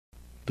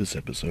This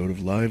episode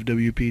of Live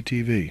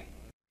WPTV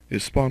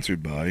is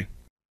sponsored by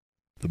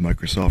the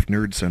Microsoft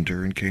Nerd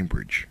Center in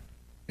Cambridge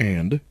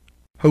and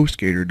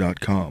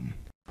HostGator.com.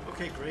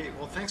 Okay, great.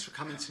 Well, thanks for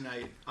coming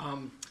tonight.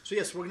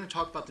 Yes, we're going to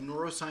talk about the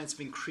neuroscience of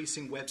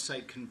increasing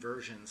website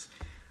conversions.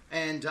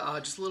 And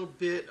just a little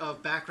bit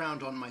of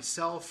background on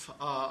myself.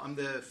 I'm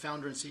the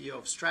founder and CEO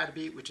of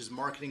Stratebeat, which is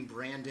marketing,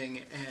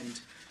 branding,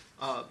 and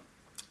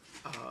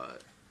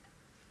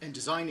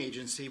design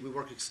agency. We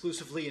work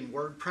exclusively in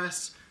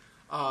WordPress,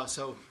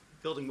 so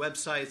building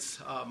websites,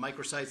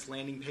 microsites,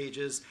 landing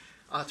pages.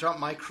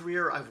 Throughout my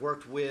career, I've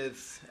worked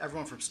with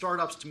everyone from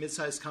startups to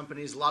mid-sized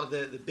companies, a lot of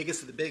the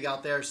biggest of the big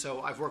out there.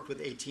 So I've worked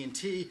with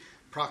AT&T,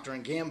 Procter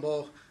 &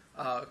 Gamble,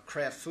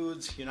 Kraft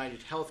Foods,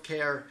 United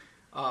Healthcare,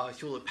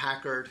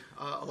 Hewlett-Packard,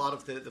 a lot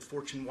of the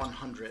Fortune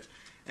 100.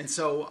 And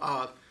so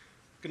I'm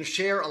going to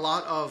share a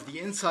lot of the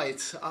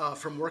insights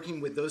from working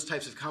with those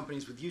types of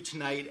companies with you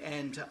tonight.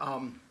 And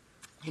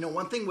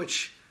one thing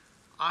which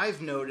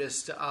I've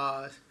noticed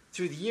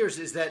through the years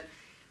is that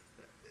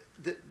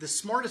the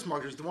smartest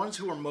marketers, the ones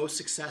who are most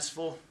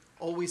successful,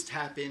 always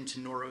tap into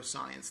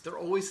neuroscience. They're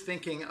always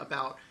thinking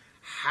about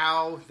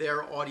how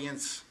their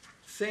audience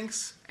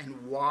thinks and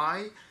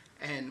why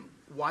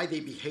they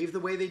behave the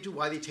way they do,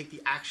 why they take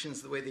the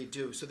actions the way they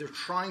do. So they're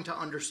trying to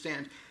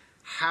understand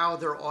how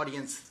their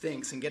audience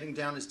thinks and getting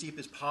down as deep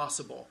as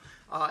possible.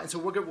 And so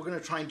we're going to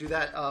try and do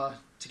that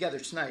together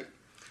tonight.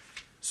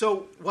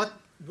 So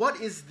what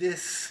is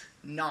this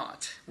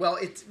not? Well,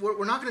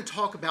 we're not going to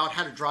talk about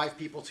how to drive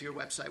people to your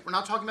website. We're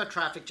not talking about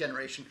traffic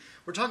generation.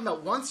 We're talking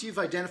about once you've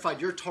identified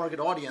your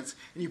target audience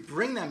and you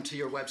bring them to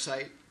your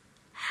website,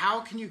 how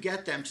can you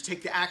get them to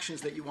take the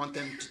actions that you want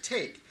them to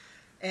take?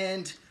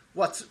 And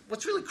what's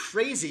really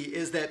crazy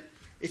is that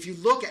if you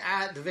look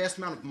at the vast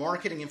amount of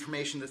marketing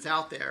information that's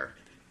out there,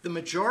 the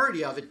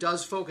majority of it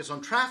does focus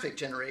on traffic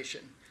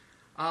generation.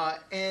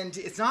 And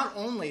it's not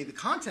only the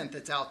content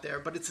that's out there,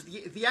 but it's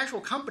the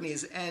actual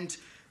companies and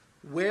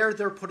where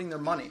they're putting their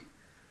money.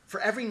 For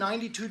every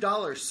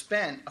 $92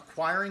 spent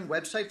acquiring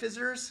website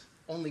visitors,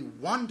 only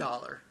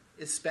 $1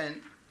 is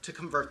spent to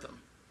convert them.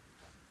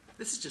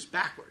 This is just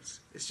backwards.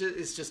 It's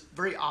just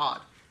very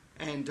odd,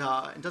 and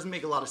it doesn't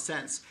make a lot of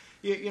sense.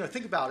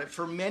 Think about it.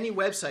 For many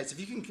websites, if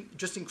you can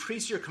just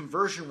increase your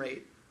conversion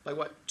rate by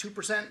 2%,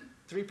 3%,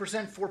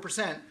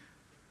 4%,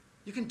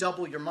 you can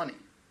double your money.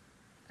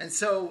 And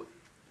so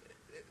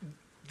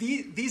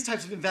these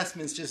types of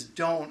investments just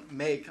don't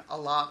make a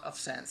lot of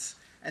sense.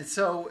 And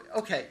so,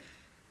 okay,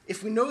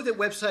 if we know that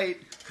website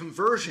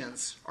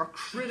conversions are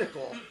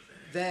critical,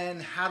 then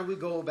how do we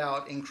go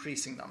about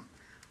increasing them?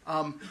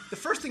 The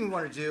first thing we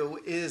want to do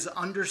is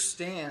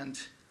understand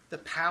the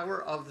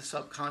power of the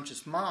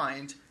subconscious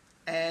mind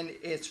and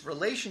its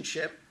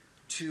relationship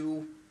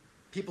to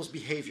people's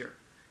behavior.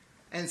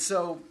 And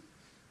so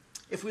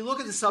if we look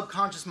at the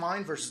subconscious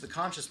mind versus the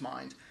conscious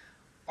mind,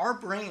 our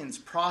brains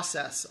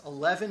process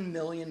 11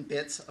 million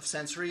bits of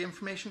sensory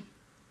information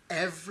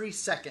every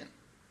second.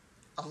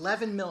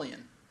 11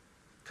 million.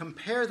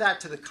 Compare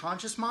that to the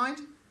conscious mind,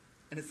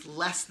 and it's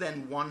less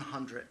than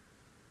 100.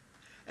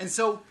 And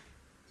so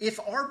if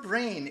our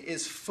brain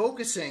is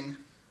focusing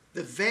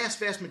the vast,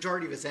 vast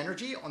majority of its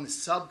energy on the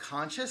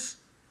subconscious,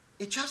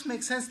 it just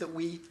makes sense that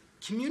we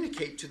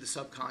communicate to the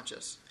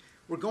subconscious.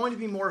 We're going to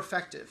be more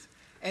effective.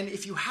 And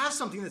if you have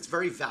something that's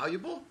very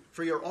valuable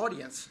for your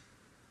audience,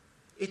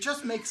 it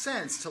just makes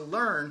sense to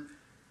learn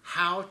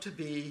how to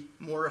be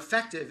more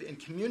effective in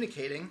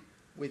communicating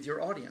with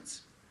your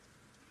audience.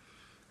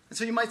 And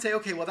so you might say,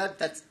 okay, well,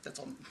 that's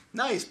all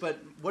nice, but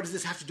what does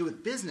this have to do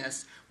with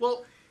business?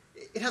 Well,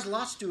 it has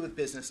lots to do with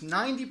business.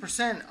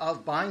 90%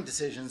 of buying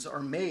decisions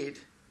are made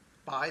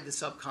by the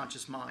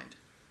subconscious mind.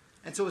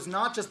 And so it's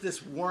not just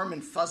this warm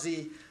and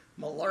fuzzy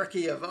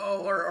malarkey of,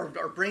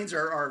 our brains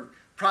are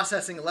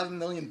processing 11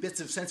 million bits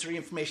of sensory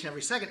information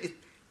every second.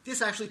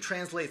 This actually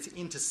translates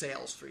into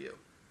sales for you.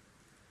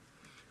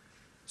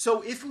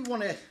 So if we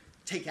want to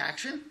take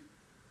action,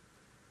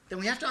 then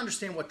we have to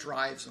understand what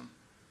drives them,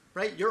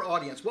 right? Your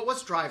audience,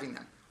 what's driving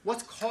them?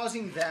 What's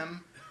causing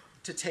them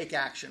to take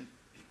action?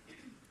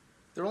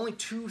 There are only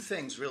two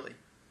things, really.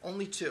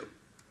 Only two.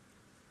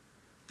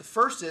 The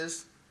first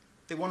is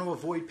they want to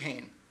avoid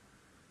pain.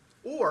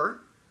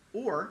 Or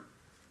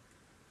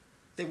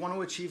they want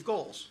to achieve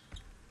goals.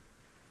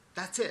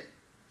 That's it.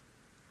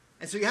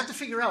 And so you have to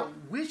figure out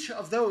which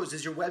of those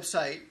is your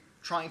website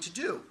trying to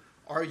do.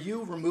 Are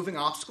you removing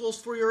obstacles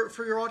for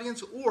your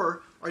audience,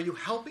 or are you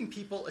helping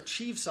people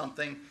achieve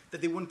something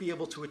that they wouldn't be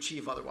able to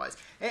achieve otherwise?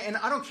 And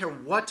I don't care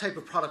what type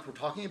of product we're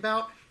talking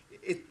about,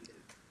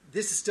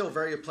 this is still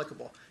very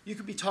applicable. You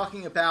could be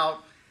talking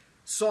about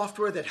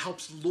software that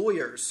helps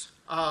lawyers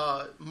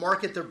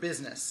market their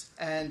business.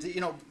 And,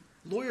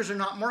 lawyers are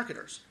not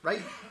marketers,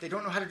 right? They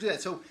don't know how to do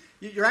that. So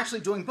you're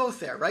actually doing both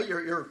there, right?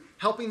 You're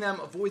helping them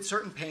avoid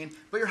certain pain,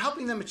 but you're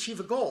helping them achieve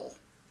a goal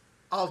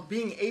of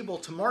being able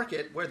to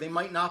market where they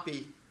might not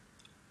be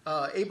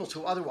able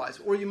to otherwise.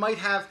 Or you might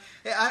have,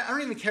 I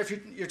don't even care if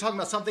you're talking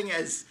about something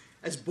as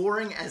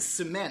boring as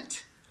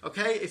cement,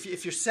 okay?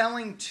 If you're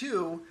selling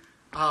to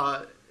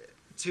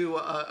to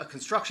a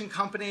construction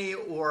company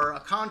or a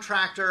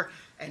contractor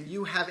and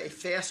you have a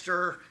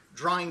faster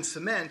drying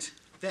cement,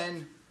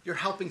 then you're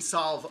helping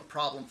solve a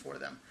problem for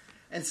them.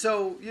 And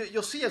so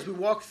you'll see as we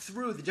walk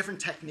through the different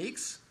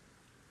techniques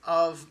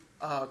of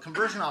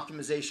conversion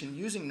optimization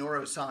using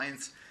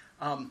neuroscience,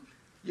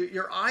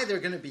 you're either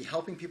going to be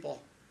helping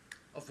people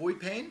avoid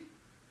pain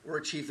or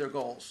achieve their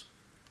goals.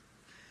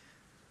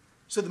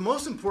 So the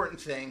most important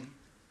thing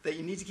that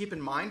you need to keep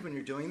in mind when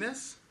you're doing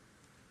this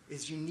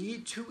is you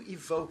need to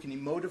evoke an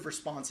emotive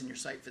response in your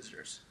site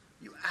visitors.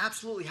 You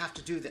absolutely have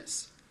to do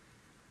this.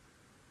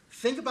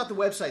 Think about the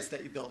websites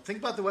that you build. Think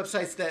about the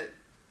websites that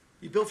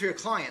you build for your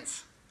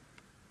clients.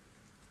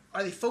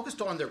 Are they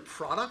focused on their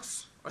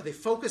products? Are they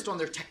focused on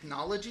their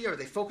technology? Are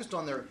they focused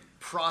on their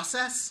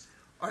process?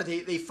 Are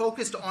they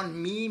focused on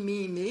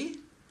me?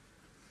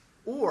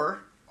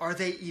 Or are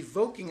they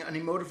evoking an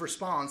emotive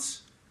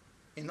response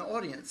in the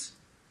audience?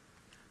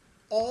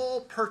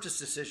 All purchase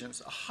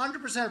decisions,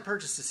 100% of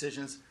purchase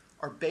decisions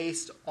are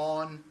based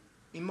on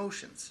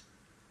emotions.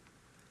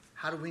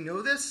 How do we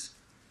know this?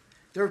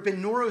 There have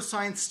been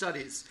neuroscience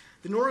studies.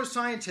 The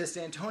neuroscientist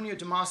Antonio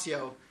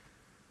Damasio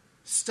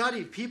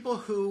studied people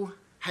who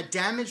had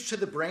damage to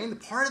the brain, the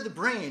part of the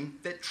brain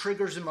that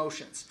triggers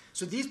emotions.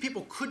 So these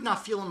people could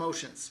not feel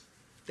emotions.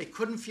 They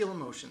couldn't feel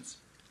emotions.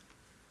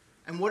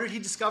 And what did he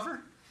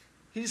discover?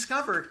 He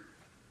discovered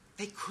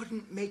they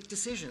couldn't make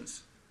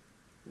decisions.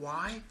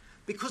 Why?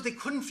 Because they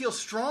couldn't feel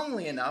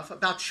strongly enough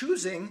about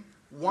choosing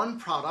one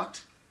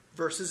product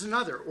versus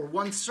another, or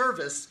one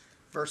service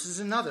versus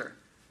another.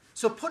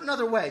 So put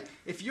another way,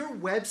 if your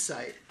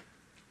website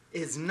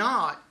is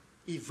not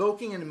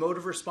evoking an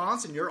emotive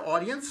response in your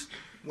audience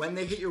when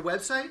they hit your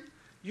website,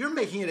 you're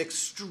making it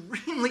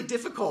extremely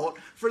difficult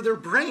for their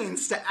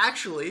brains to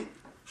actually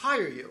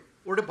hire you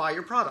or to buy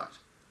your product.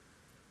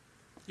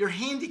 You're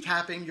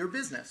handicapping your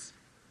business.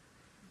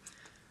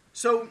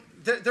 So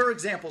there are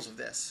examples of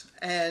this,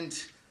 and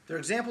there are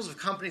examples of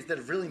companies that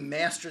have really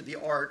mastered the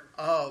art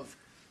of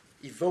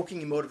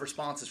evoking emotive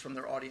responses from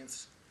their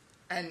audience.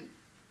 And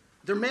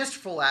they're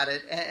masterful at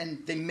it,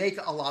 and they make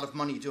a lot of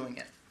money doing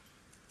it.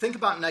 Think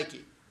about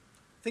Nike.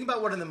 Think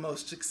about one of the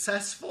most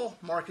successful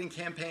marketing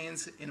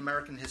campaigns in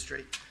American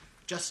history.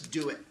 Just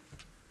do it.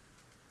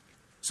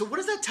 So what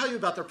does that tell you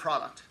about their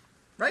product?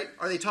 Right?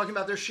 Are they talking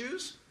about their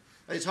shoes?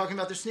 Are they talking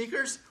about their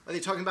sneakers? Are they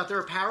talking about their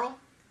apparel?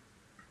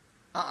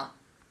 Not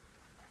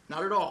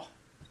at all.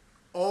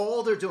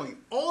 All they're doing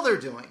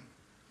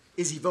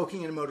is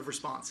evoking an emotive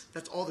response.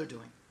 That's all they're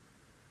doing.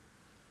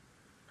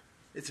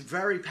 It's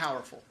very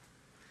powerful.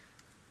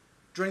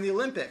 During the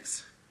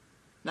Olympics,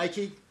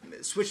 Nike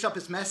switched up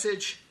its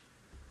message,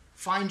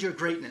 find your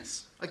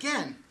greatness.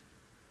 Again,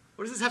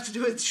 what does this have to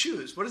do with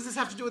shoes? What does this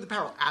have to do with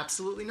apparel?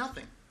 Absolutely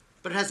nothing.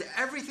 But it has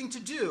everything to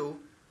do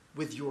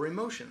with your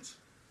emotions.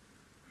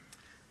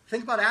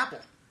 Think about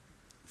Apple.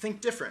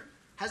 Think different.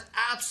 Has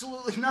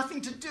absolutely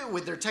nothing to do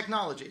with their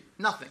technology.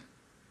 Nothing.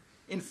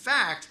 In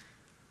fact,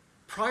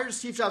 prior to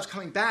Steve Jobs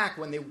coming back,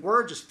 when they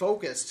were just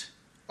focused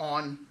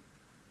on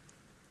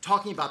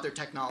talking about their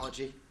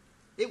technology,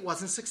 it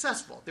wasn't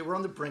successful. They were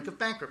on the brink of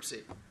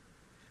bankruptcy.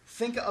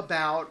 Think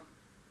about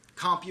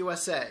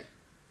CompUSA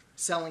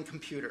selling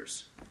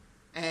computers.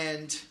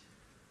 And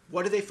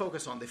what do they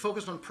focus on? They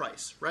focused on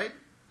price, right?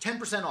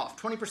 10%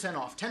 off, 20%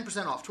 off,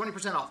 10% off,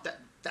 20% off.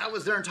 That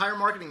was their entire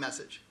marketing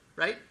message,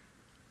 right?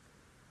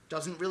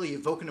 Doesn't really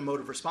evoke an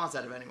emotive response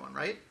out of anyone,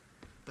 right?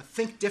 But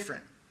think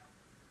different.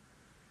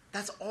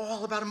 That's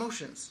all about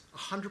emotions,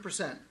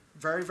 100%.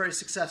 Very, very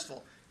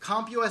successful.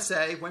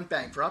 CompUSA went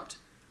bankrupt.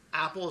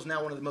 Apple is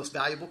now one of the most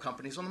valuable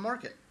companies on the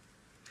market.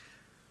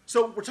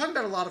 So we're talking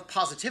about a lot of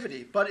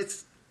positivity, but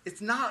it's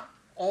not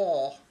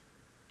all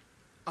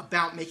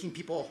about making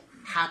people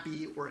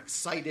happy or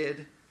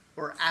excited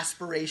or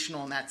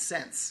aspirational in that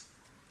sense.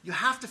 You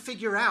have to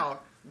figure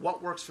out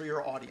what works for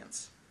your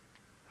audience.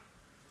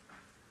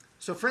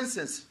 So for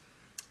instance,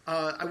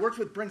 I worked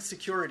with Brink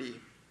Security.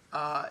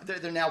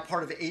 They're now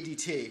part of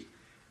ADT.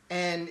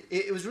 And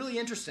it was really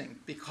interesting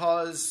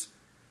because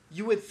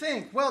you would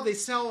think, well, they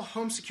sell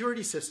home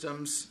security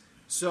systems,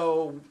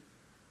 so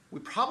we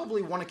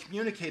probably want to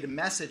communicate a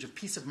message of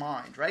peace of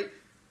mind, right?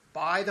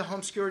 Buy the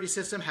home security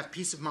system, have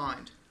peace of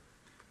mind.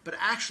 But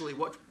actually,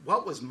 what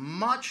was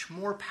much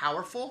more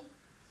powerful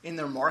in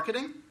their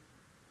marketing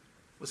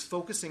was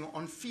focusing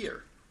on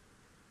fear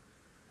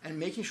and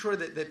making sure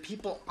that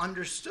people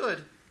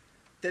understood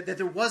that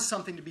there was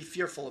something to be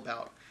fearful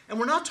about. And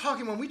we're not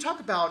talking, when we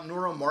talk about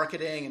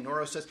neuromarketing and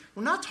neuroscience,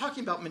 we're not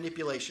talking about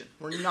manipulation.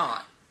 We're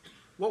not.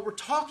 What we're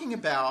talking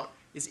about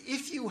is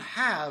if you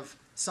have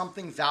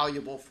something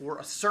valuable for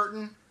a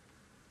certain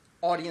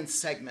audience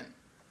segment,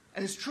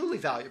 and it's truly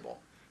valuable,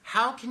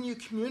 how can you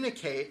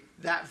communicate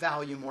that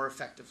value more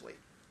effectively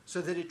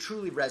so that it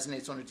truly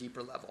resonates on a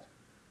deeper level?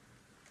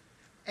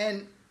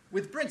 And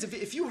with Brinks,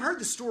 if you heard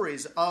the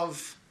stories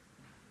of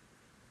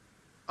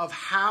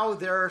how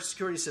their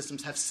security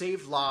systems have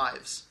saved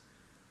lives,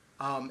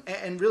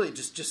 and really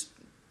just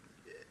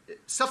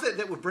stuff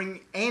that would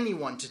bring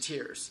anyone to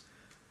tears,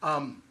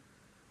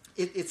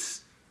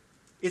 it's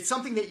it's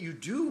something that you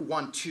do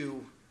want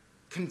to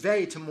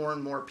convey to more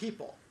and more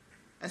people.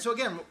 And so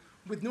again,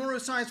 with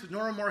neuroscience, with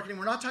neuromarketing,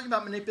 we're not talking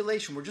about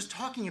manipulation. We're just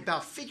talking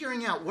about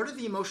figuring out what are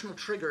the emotional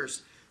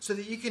triggers so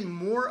that you can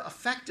more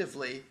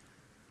effectively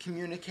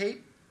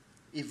communicate,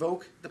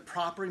 evoke the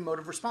proper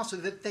emotive response so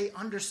that they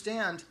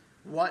understand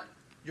what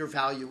your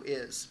value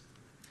is.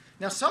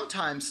 Now,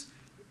 sometimes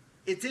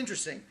it's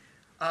interesting.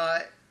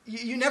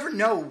 You never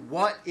know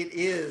what it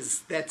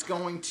is that's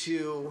going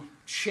to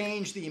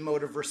change the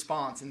emotive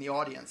response in the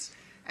audience.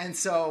 And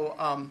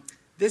so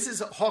this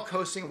is Hawk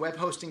Hosting, a web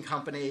hosting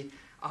company.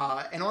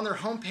 And on their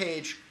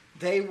homepage,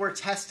 they were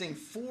testing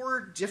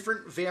 4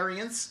 different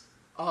variants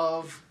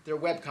of their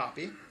web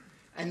copy.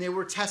 And they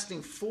were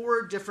testing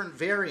 4 different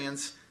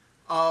variants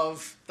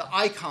of the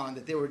icon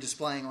that they were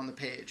displaying on the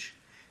page.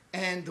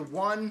 And the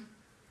one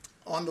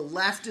on the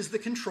left is the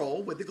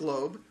control with the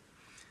globe.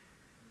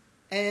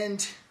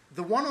 And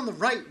the one on the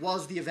right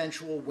was the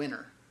eventual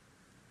winner.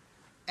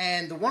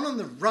 And the one on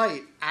the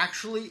right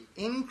actually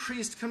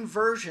increased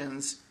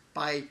conversions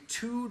by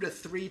 2 to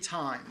 3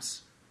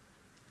 times.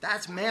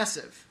 That's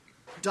massive.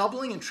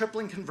 Doubling and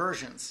tripling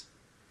conversions.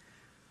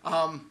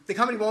 The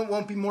company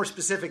won't be more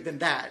specific than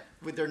that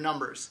with their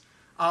numbers.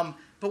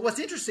 But what's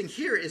interesting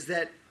here is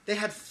that they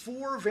had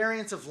 4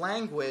 variants of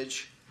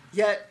language,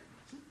 yet,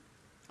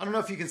 I don't know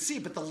if you can see,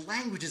 but the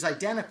language is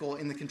identical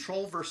in the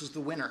control versus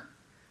the winner.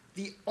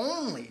 The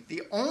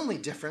only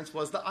difference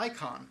was the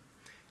icon.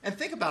 And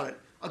think about it,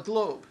 a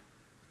globe.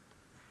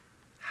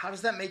 How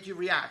does that make you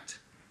react?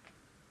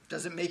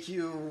 Does it make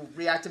you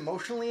react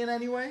emotionally in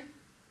any way?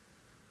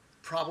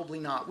 Probably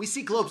not. We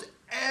see globes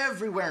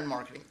everywhere in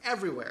marketing,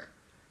 everywhere.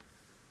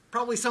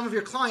 Probably some of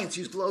your clients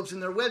use globes in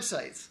their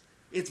websites.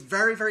 It's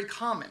very, very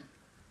common.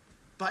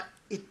 But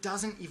it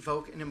doesn't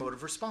evoke an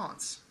emotive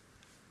response.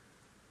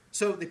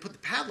 So they put the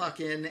padlock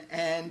in,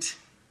 and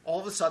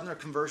all of a sudden their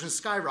conversions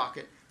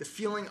skyrocket. The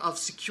feeling of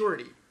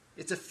security.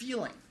 It's a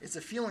feeling. It's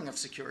a feeling of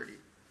security.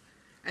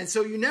 And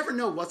so you never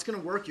know what's going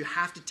to work. You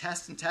have to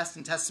test and test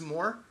and test some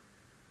more.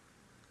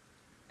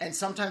 And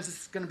sometimes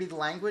it's going to be the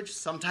language.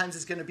 Sometimes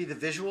it's going to be the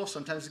visual.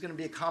 Sometimes it's going to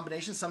be a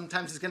combination.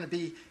 Sometimes it's going to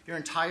be your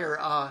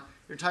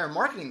entire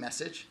marketing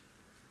message.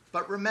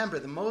 But remember,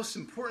 the most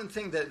important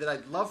thing that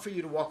I'd love for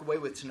you to walk away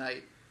with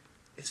tonight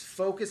is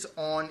focus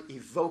on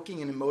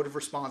evoking an emotive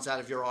response out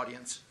of your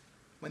audience.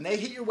 When they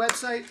hit your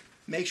website,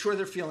 make sure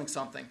they're feeling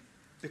something.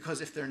 Because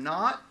if they're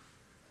not,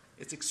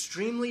 it's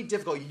extremely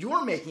difficult.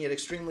 You're making it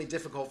extremely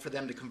difficult for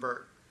them to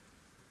convert.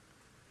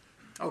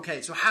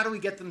 Okay, so how do we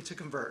get them to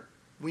convert?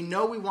 We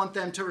know we want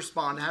them to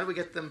respond. How do we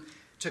get them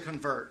to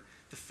convert?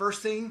 The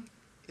first thing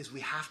is we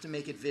have to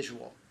make it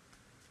visual.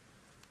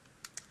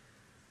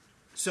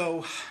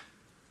 So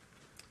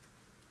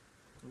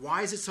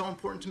why is it so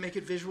important to make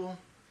it visual?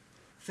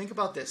 Think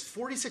about this.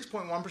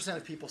 46.1%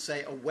 of people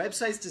say a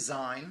website's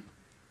design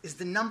is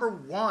the number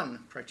one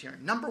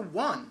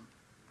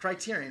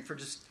criterion for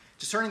just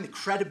discerning the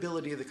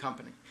credibility of the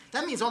company.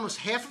 That means almost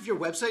half of your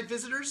website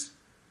visitors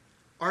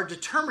are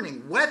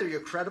determining whether you're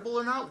credible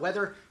or not,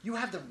 whether you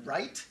have the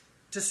right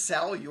to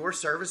sell your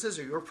services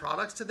or your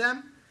products to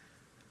them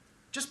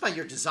just by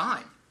your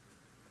design.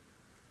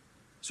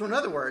 So in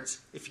other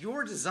words, if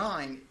your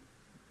design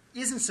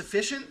isn't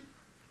sufficient,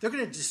 they're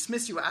going to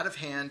dismiss you out of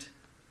hand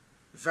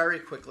very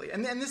quickly.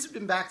 And this has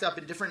been backed up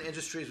in different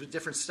industries with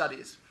different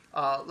studies.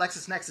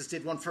 LexisNexis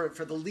did one for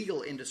the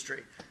legal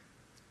industry.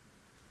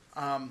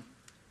 One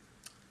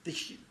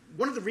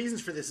of the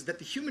reasons for this is that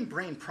the human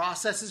brain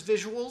processes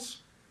visuals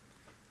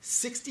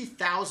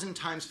 60,000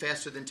 times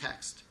faster than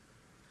text.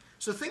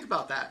 So think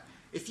about that.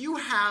 If you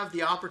have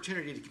the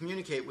opportunity to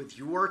communicate with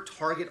your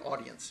target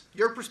audience,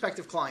 your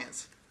prospective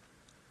clients,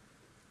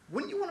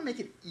 wouldn't you want to make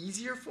it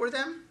easier for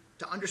them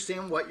to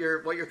understand what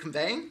you're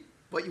conveying,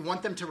 what you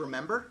want them to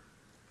remember?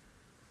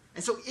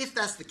 And so if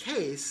that's the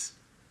case,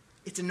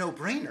 it's a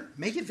no-brainer.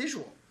 Make it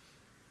visual.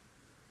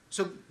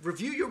 So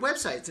review your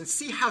websites and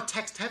see how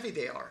text-heavy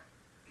they are.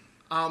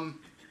 And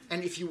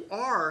if you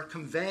are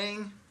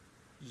conveying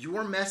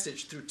your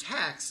message through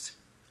text,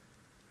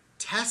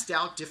 test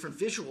out different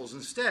visuals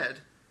instead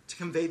to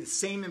convey the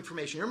same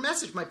information. Your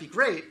message might be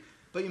great,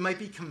 but you might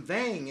be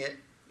conveying it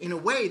in a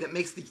way that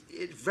makes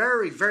it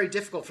very, very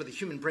difficult for the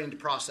human brain to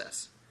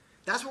process.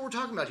 That's what we're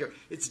talking about here.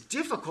 It's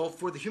difficult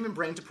for the human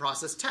brain to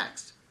process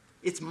text.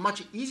 It's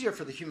much easier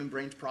for the human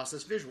brain to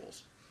process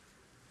visuals.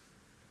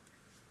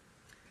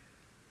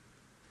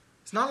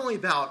 It's not only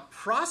about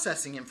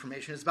processing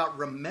information, it's about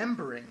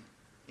remembering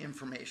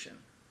information.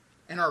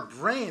 And our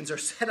brains are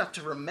set up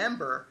to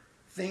remember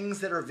things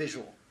that are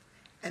visual.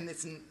 And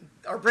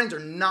our brains are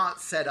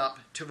not set up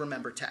to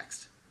remember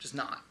text, just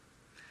not.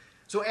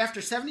 So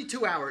after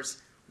 72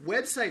 hours,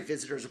 website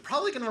visitors are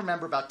probably going to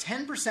remember about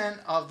 10%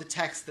 of the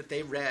text that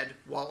they read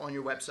while on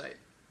your website.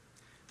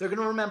 They're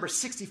going to remember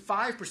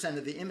 65%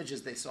 of the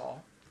images they saw,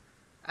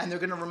 and they're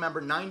going to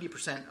remember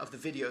 90% of the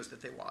videos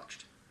that they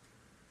watched.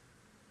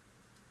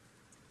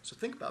 So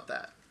think about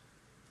that.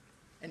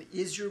 And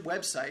is your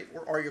website,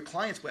 or are your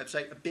client's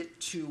website, a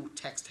bit too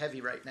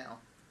text-heavy right now?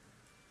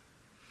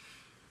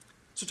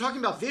 So talking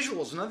about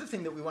visuals, another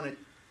thing that we want to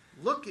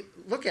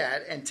look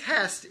at and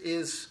test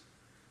is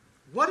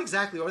what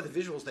exactly are the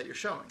visuals that you're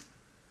showing.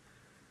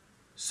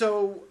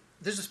 So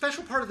there's a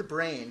special part of the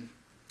brain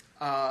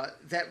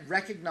that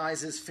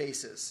recognizes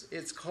faces.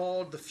 It's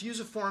called the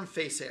fusiform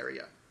face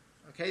area,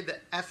 okay, the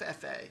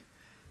FFA.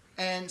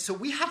 And so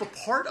we have a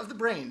part of the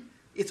brain,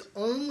 its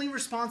only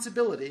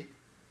responsibility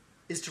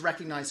is to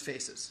recognize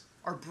faces.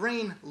 Our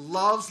brain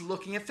loves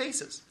looking at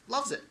faces,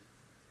 loves it.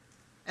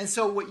 And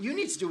so what you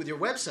need to do with your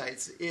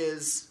websites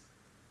is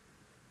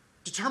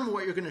determine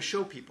what you're going to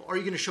show people. Are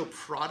you going to show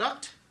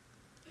product,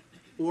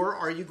 or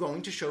are you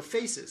going to show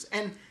faces?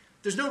 And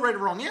there's no right or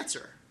wrong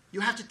answer.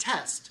 You have to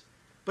test.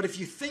 But if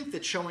you think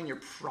that showing your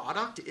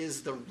product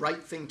is the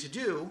right thing to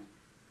do,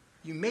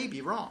 you may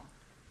be wrong.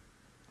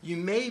 You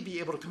may be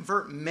able to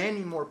convert many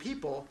more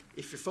people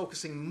if you're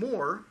focusing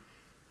more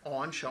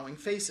on showing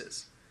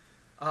faces.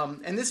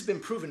 And this has been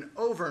proven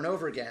over and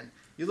over again.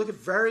 You look at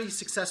very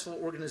successful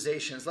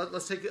organizations.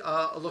 Let's take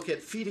a look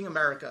at Feeding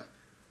America.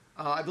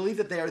 I believe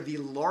that they are the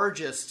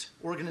largest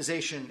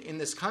organization in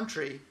this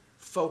country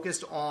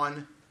focused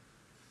on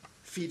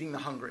feeding the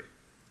hungry.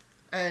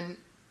 And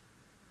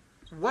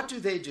what do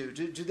they do?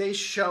 Do they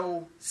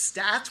show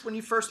stats when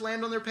you first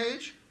land on their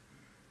page?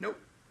 Nope.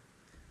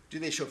 Do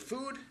they show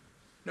food?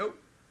 Nope.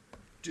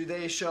 Do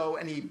they show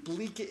any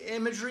bleak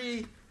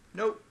imagery?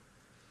 Nope.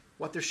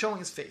 What they're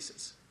showing is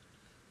faces.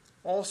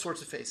 All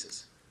sorts of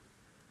faces.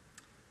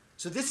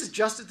 So this is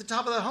just at the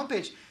top of the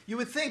homepage. You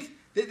would think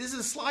that this is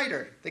a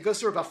slider that goes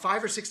through about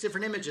 5 or 6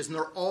 different images, and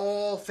they're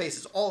all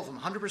faces, all of them,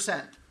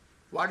 100%.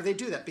 Why do they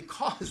do that?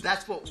 Because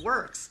that's what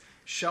works.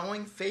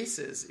 Showing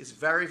faces is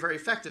very, very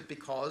effective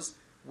because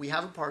we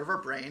have a part of our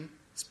brain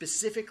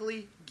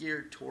specifically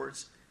geared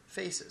towards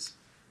faces.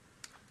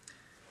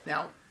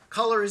 Now,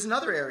 color is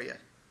another area.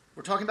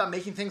 We're talking about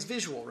making things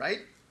visual, right?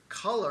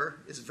 Color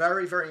is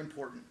very, very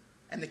important.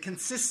 And the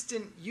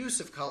consistent use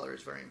of color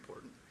is very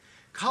important.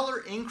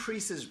 Color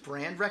increases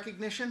brand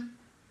recognition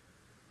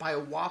by a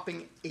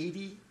whopping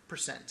 80%.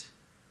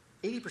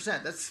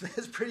 80%,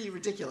 that's pretty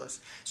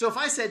ridiculous. So if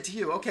I said to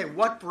you, okay,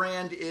 what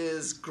brand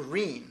is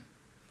green?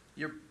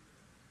 You're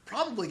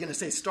probably going to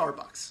say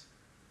Starbucks,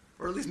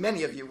 or at least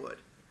many of you would.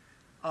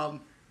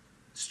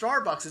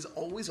 Starbucks is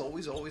always,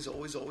 always, always,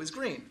 always, always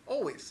green.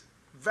 Always.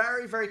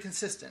 Very, very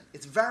consistent.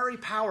 It's very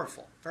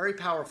powerful. Very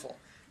powerful.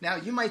 Now,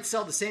 you might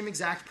sell the same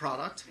exact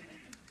product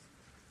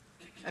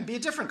and be a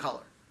different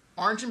color.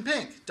 Orange and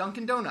pink,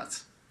 Dunkin'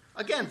 Donuts.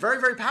 Again, very,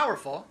 very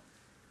powerful.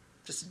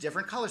 Just a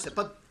different color set.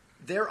 But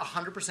they're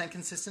 100%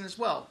 consistent as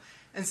well.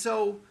 And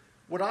so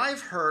what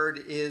I've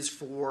heard is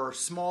for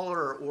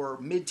smaller or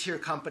mid-tier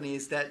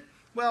companies that,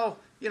 well,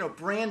 you know,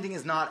 branding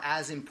is not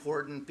as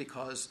important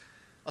because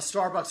a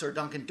Starbucks or a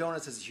Dunkin'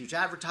 Donuts has a huge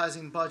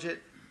advertising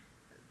budget.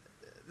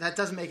 That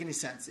doesn't make any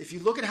sense. If you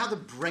look at how the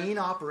brain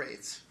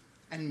operates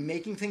and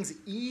making things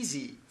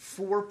easy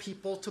for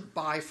people to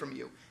buy from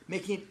you,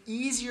 making it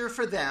easier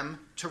for them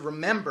to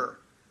remember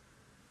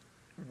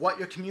what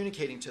you're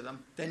communicating to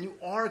them, then you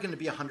are going to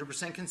be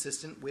 100%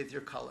 consistent with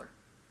your color.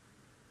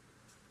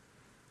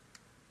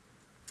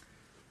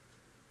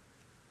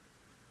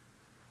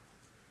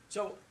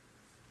 So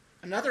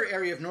another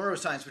area of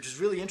neuroscience which is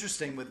really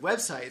interesting with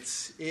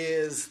websites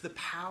is the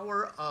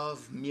power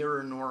of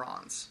mirror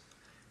neurons.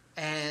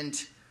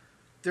 And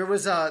there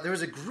was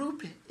a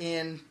group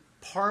in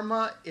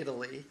Parma,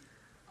 Italy,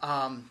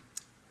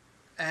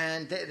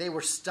 and they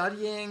were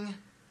studying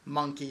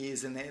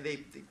monkeys, and they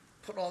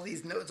put all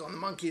these nodes on the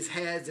monkeys'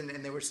 heads, and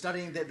they were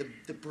studying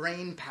the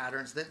brain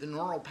patterns, the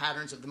neural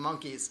patterns of the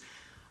monkeys,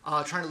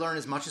 trying to learn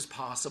as much as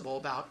possible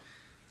about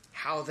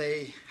how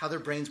their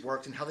brains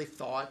worked and how they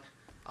thought,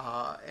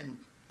 and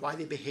why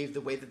they behaved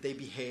the way that they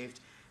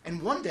behaved.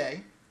 And one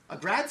day, a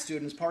grad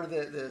student, as part of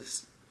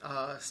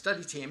the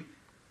study team,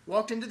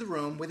 walked into the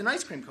room with an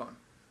ice cream cone.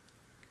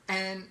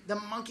 And the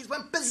monkeys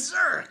went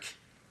berserk.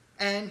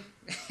 And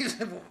he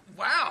said,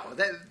 wow,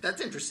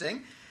 that's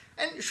interesting.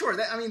 And sure,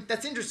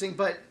 that's interesting,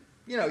 but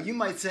you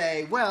might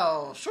say,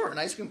 well, sure, an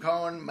ice cream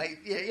cone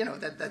might,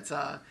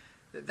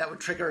 that would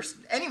trigger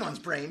anyone's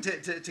brain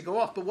to go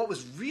off. But what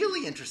was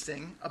really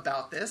interesting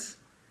about this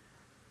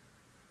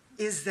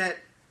is that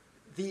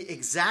the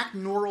exact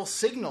neural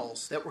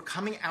signals that were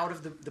coming out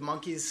of the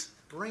monkey's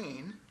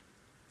brain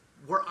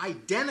were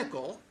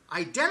identical,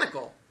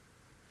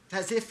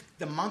 as if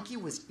the monkey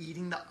was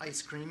eating the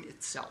ice cream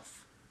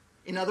itself.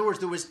 In other words,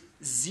 there was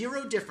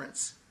zero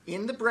difference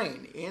in the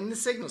brain, in the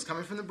signals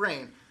coming from the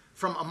brain,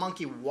 from a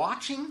monkey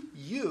watching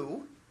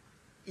you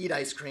eat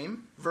ice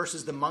cream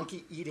versus the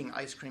monkey eating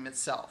ice cream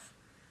itself.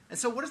 And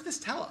so what does this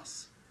tell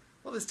us?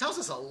 Well, this tells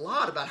us a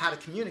lot about how to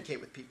communicate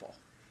with people.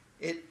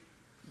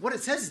 What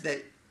it says is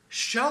that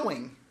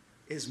showing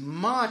is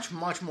much,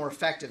 much more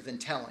effective than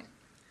telling.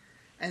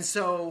 And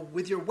so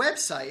with your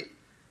website,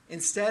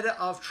 instead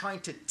of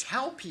trying to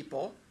tell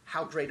people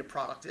how great a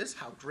product is,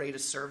 how great a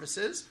service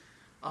is,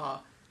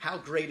 how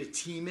great a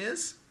team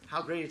is,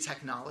 how great a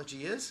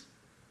technology is,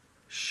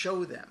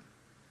 show them.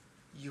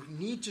 You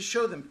need to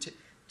show them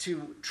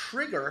to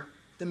trigger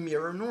the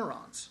mirror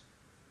neurons.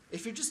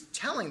 If you're just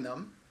telling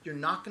them, you're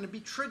not going to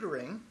be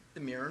triggering the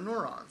mirror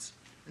neurons.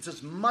 And so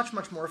it's much,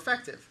 much more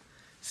effective.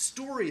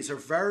 Stories are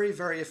very,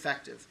 very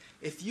effective.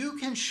 If you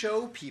can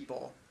show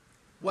people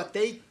what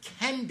they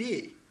can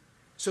be,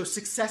 so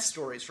success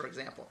stories, for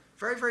example,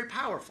 very, very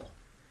powerful.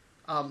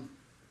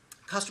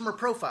 Customer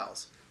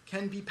profiles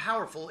can be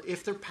powerful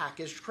if they're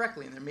packaged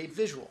correctly and they're made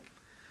visual.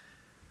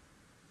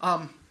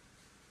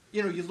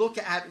 You look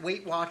at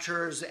Weight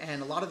Watchers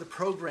and a lot of the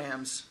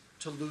programs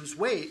to lose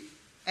weight,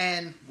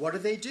 and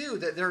what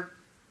do?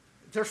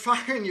 They're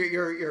firing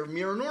your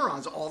mirror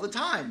neurons all the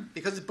time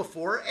because it's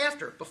before,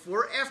 after,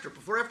 before, after,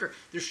 before, after.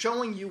 They're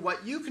showing you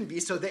what you can be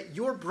so that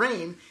your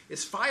brain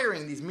is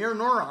firing these mirror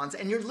neurons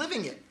and you're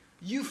living it.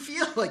 You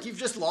feel like you've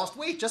just lost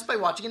weight just by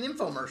watching an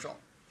infomercial,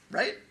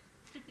 right?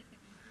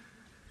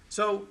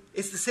 So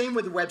it's the same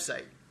with the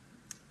website.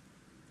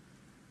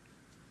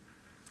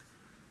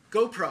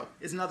 GoPro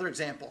is another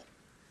example.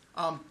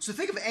 So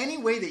think of any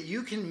way that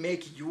you can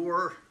make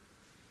your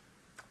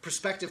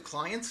prospective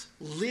clients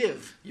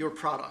live your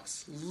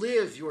products,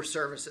 live your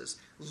services,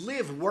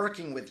 live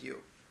working with you.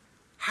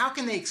 How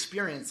can they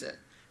experience it?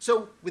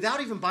 So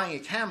without even buying a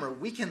camera,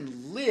 we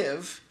can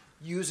live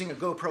using a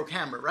GoPro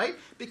camera, right?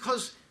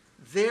 Because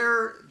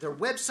their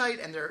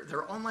website and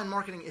their online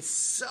marketing is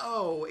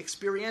so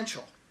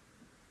experiential,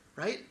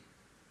 right?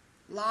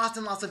 Lots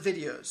and lots of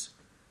videos.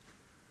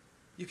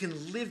 You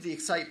can live the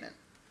excitement.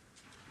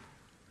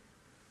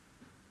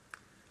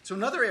 So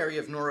another area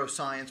of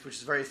neuroscience which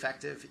is very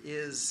effective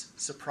is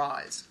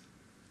surprise.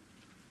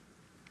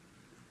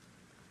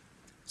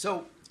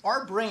 So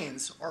our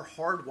brains are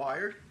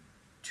hardwired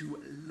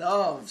to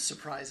love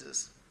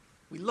surprises.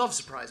 We love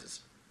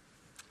surprises.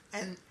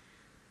 And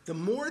the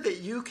more that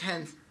you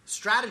can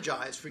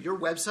strategize for your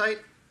website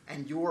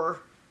and your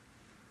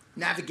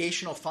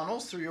navigational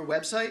funnels through your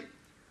website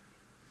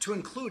to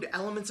include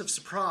elements of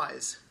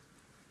surprise,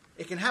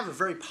 it can have a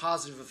very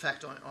positive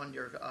effect on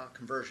your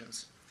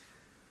conversions.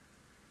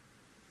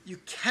 You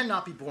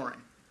cannot be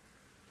boring.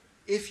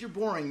 If you're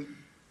boring,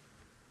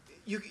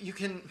 you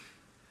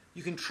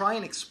can try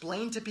and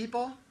explain to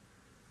people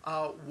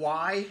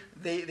why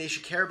they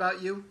should care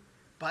about you,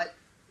 but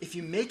if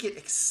you make it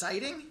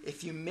exciting,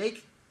 if you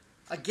make,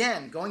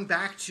 again, going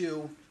back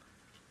to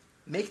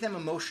make them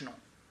emotional,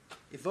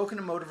 evoke an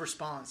emotive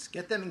response,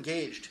 get them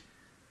engaged,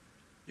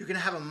 you're going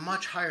to have a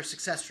much higher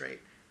success rate.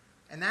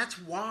 And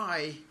that's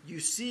why you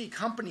see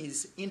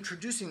companies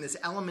introducing this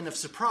element of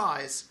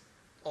surprise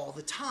all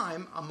the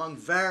time among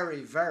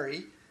very,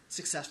 very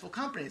successful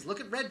companies. Look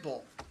at Red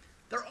Bull.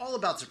 They're all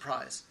about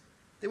surprise.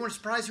 They want to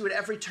surprise you at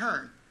every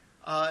turn.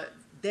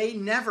 They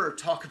never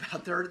talk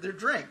about their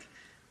drink.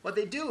 What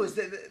they do is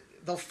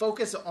they'll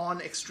focus on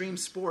extreme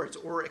sports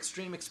or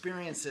extreme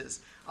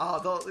experiences.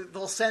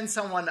 They'll send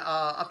someone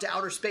up to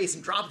outer space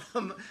and drop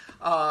them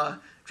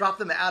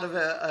out of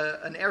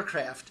an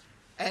aircraft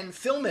and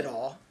film it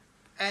all.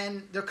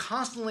 And they're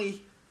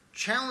constantly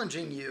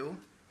challenging you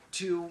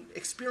to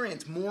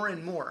experience more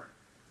and more.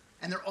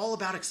 And they're all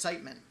about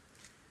excitement.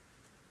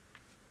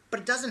 But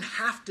it doesn't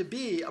have to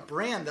be a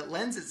brand that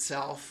lends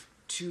itself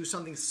to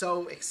something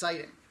so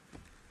exciting.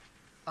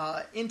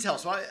 Intel.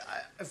 So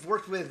I've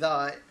worked with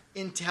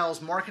Intel's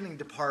marketing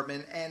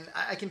department, and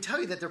I can tell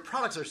you that their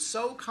products are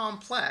so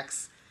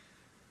complex,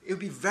 it would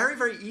be very,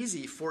 very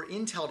easy for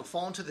Intel to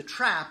fall into the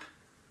trap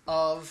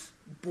of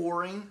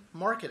boring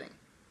marketing,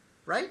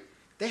 right?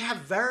 They have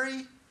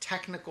very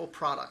technical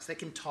products. They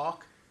can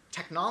talk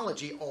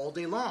technology all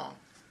day long.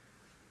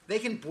 They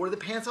can bore the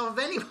pants off of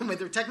anyone with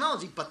their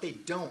technology, but they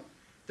don't.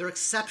 They're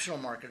exceptional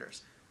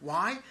marketers.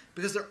 Why?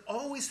 Because they're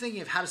always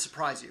thinking of how to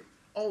surprise you.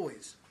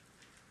 Always.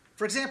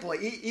 For example,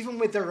 even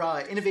with their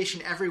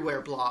Innovation Everywhere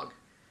blog,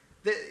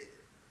 they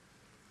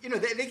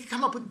can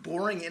come up with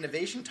boring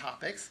innovation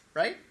topics,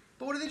 right?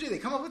 But what do? They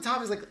come up with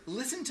topics like,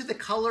 listen to the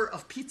color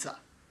of pizza.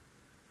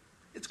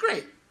 It's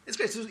great. It's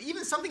great. So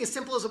even something as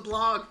simple as a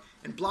blog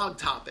and blog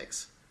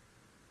topics,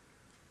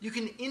 you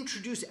can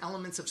introduce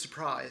elements of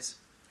surprise.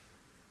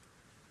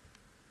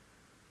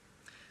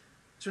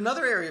 So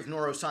another area of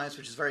neuroscience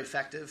which is very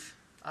effective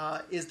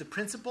is the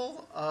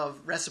principle of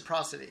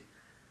reciprocity.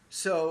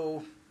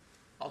 So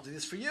I'll do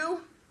this for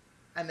you,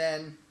 and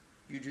then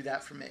you do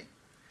that for me.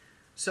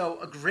 So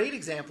a great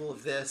example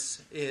of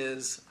this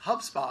is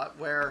HubSpot,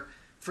 where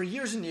for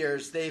years and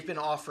years they've been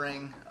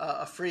offering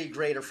a free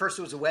grader. First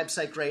it was a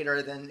website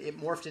grader, then it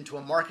morphed into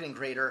a marketing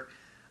grader.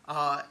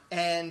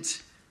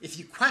 And if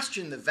you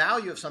question the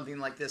value of something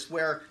like this,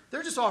 where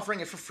they're just offering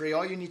it for free,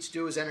 all you need to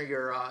do is enter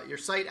your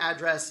site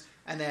address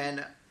and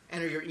then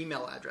enter your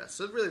email address.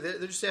 So really, they're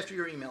just after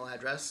your email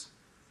address.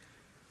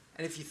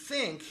 And if you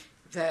think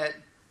that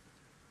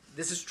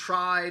this is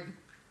tried,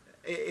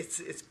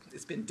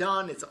 it's been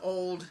done, it's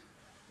old,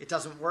 it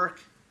doesn't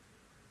work,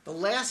 the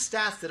last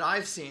stats that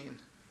I've seen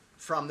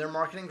from their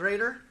marketing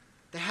grader,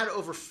 they had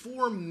over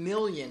 4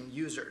 million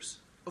users.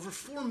 Over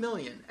 4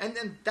 million. And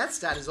that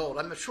stat is old.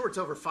 I'm sure it's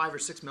over 5 or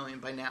 6 million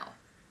by now.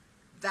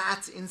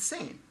 That's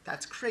insane.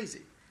 That's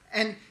crazy.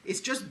 And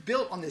it's just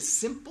built on this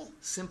simple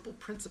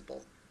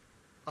principle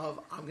of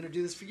I'm going to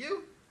do this for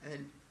you, and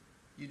then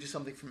you do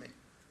something for me.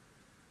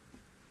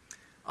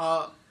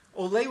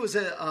 Olay was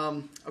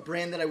a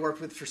brand that I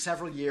worked with for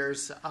several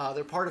years.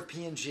 They're part of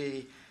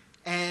P&G.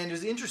 And it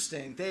was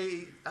interesting.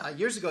 They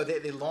years ago,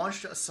 they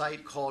launched a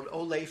site called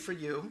Olay for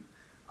You.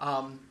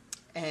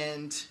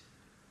 And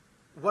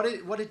what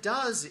it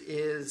does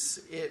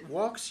is it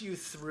walks you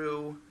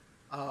through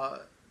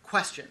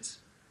questions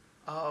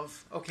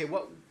of, okay,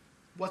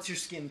 what's your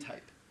skin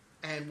type?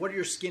 And what are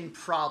your skin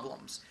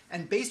problems?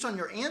 And based on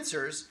your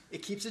answers,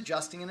 it keeps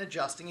adjusting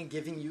and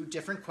giving you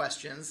different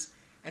questions.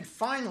 And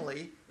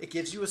finally, it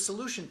gives you a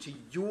solution to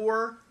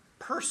your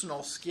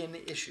personal skin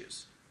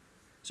issues.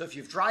 So if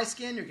you have dry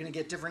skin, you're going to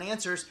get different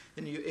answers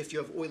than if you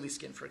have oily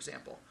skin, for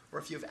example. Or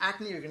if you have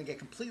acne, you're going to get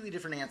completely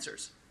different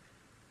answers.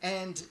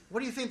 And what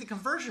do you think the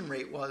conversion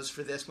rate was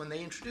for this when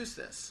they introduced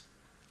this?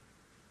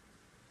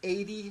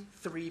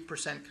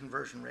 83%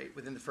 conversion rate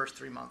within the first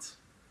 3 months.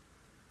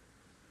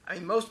 I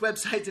mean, most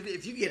websites,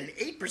 if you get an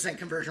 8%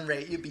 conversion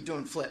rate, you'd be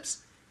doing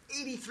flips.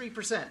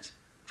 83%.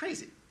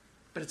 Crazy.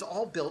 But it's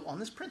all built on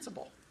this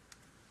principle.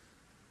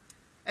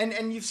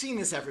 And you've seen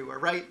this everywhere,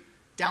 right?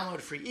 Download a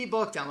free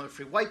ebook, download a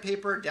free white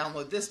paper,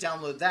 download this,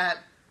 download that.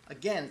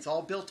 Again, it's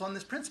all built on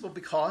this principle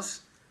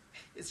because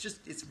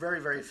it's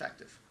very, very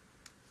effective.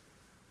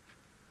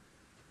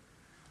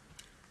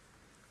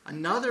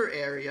 Another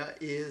area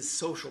is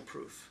social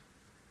proof.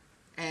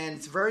 And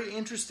it's very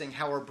interesting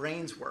how our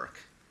brains work.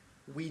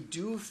 We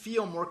do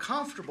feel more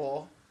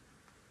comfortable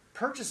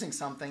purchasing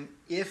something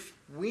if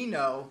we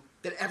know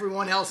that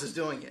everyone else is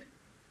doing it.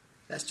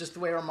 That's just the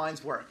way our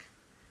minds work.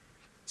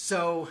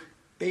 So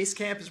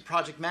Basecamp is a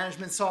project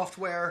management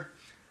software,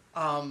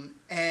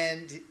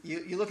 and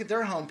you look at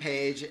their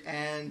homepage,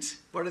 and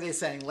what are they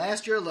saying?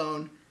 Last year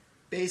alone,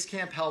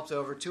 Basecamp helped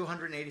over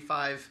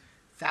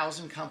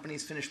 285,000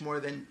 companies finish more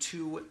than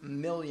 2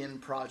 million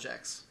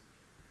projects.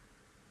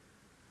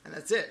 And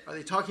that's it. Are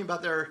they talking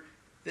about their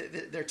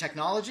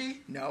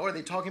technology? No. Are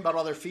they talking about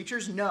all their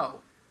features? No.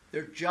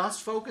 They're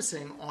just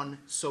focusing on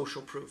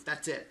social proof.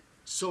 That's it.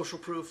 Social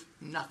proof,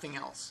 nothing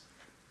else.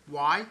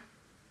 Why?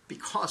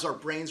 Because our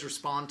brains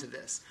respond to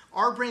this.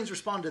 Our brains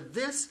respond to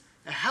this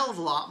a hell of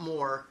a lot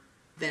more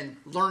than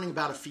learning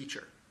about a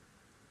feature.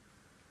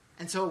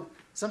 And so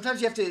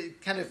sometimes you have to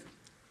kind of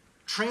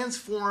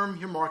transform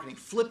your marketing,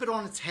 flip it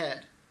on its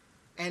head,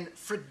 and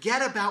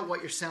forget about what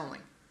you're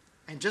selling.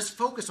 And just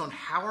focus on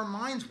how our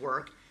minds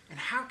work and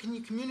how can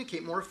you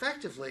communicate more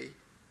effectively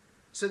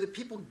so that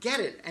people get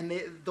it and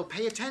they'll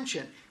pay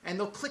attention and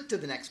they'll click to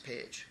the next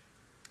page.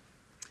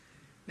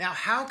 Now,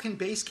 how can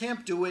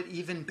Basecamp do it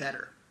even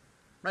better?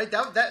 Right?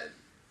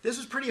 This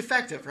was pretty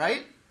effective,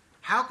 right?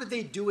 How could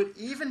they do it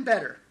even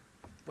better?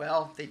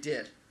 Well, they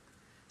did.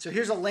 So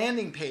here's a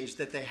landing page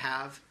that they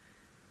have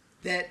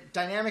that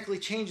dynamically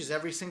changes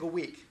every single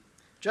week.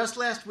 Just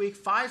last week,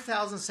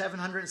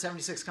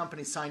 5,776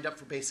 companies signed up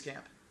for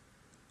Basecamp.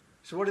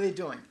 So what are they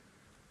doing?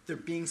 They're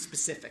being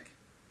specific.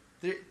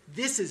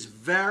 This is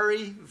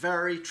very,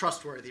 very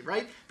trustworthy,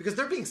 right? Because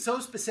they're being so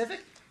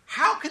specific.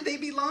 How could they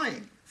be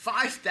lying?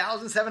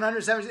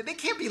 5,776. They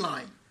can't be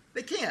lying.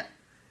 They can't.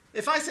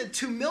 If I said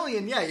 2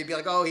 million, yeah, you'd be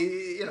like, oh,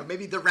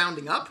 maybe they're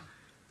rounding up.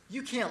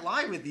 You can't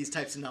lie with these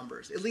types of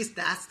numbers. At least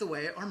that's the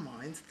way our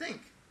minds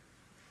think.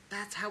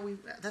 That's how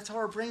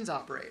our brains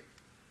operate.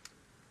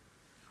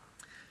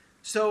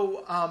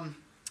 So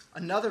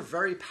another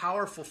very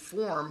powerful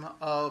form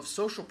of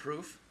social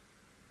proof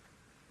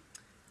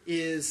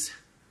is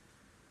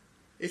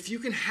if you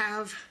can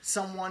have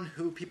someone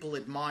who people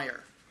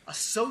admire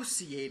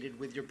associated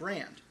with your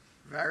brand.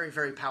 Very,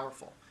 very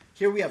powerful.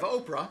 Here we have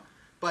Oprah,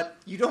 but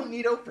you don't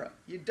need Oprah.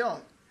 You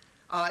don't.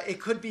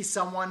 It could be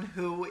someone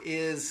who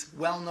is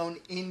well-known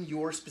in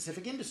your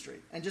specific industry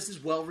and just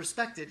as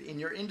well-respected in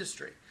your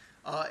industry.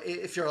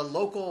 If you're a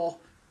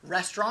local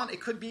restaurant,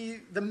 it could be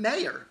the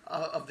mayor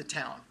of the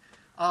town.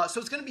 So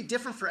it's going to be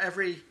different for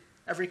every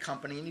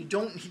company, and you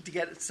don't need to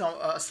get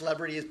a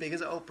celebrity as big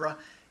as Oprah.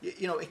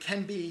 It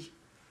can be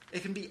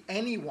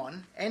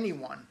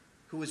anyone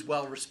who is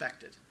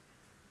well-respected.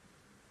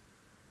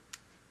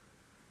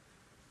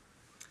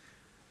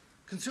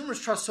 Consumers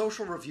trust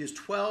social reviews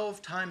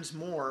 12 times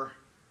more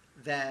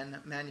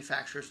than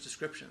manufacturers'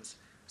 descriptions.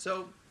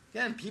 So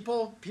again,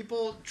 people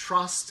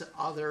trust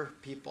other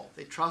people.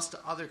 They trust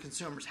other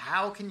consumers.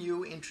 How can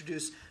you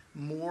introduce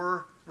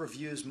more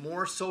reviews,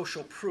 more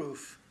social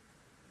proof,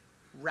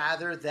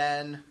 rather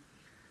than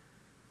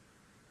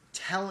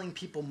telling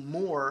people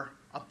more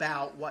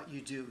about what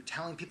you do,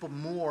 telling people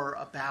more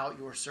about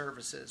your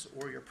services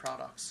or your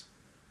products?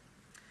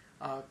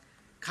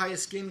 Kaya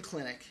Skin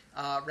Clinic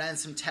ran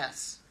some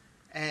tests.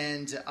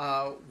 And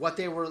what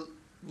they were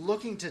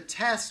looking to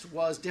test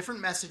was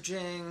different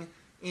messaging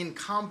in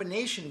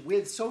combination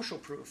with social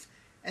proof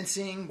and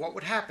seeing what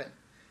would happen.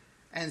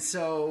 And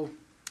so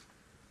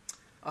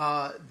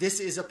this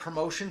is a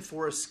promotion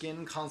for a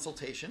skin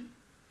consultation.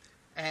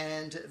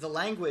 And the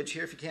language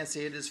here, if you can't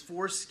see it, is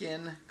for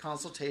skin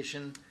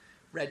consultation,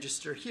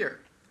 register here.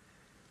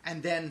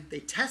 And then they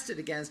test it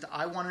against,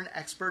 I want an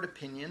expert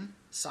opinion,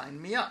 sign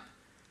me up.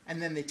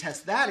 And then they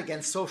test that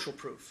against social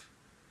proof.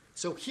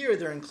 So here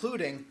they're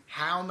including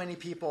how many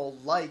people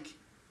like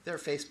their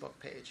Facebook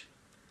page,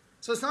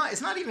 So it's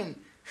not even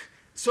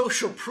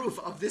social proof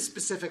of this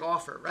specific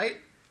offer, right?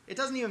 It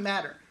doesn't even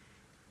matter.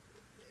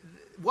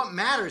 What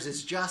matters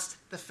is just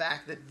the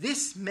fact that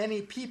this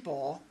many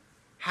people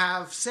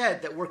have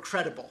said that we're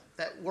credible,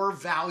 that we're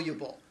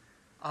valuable.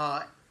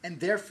 And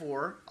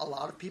therefore, a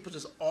lot of people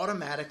just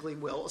automatically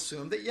will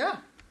assume that, yeah,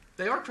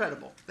 they are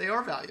credible, they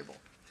are valuable.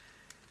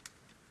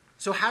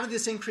 So how did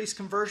this increase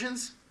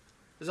conversions?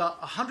 There's a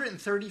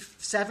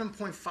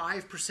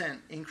 137.5%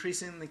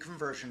 increase in the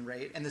conversion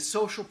rate, and the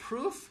social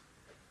proof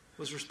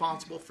was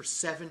responsible for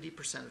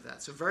 70% of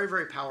that. So very,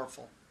 very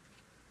powerful.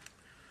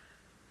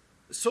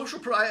 Social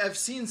proof, I've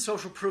seen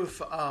social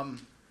proof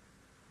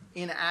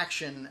in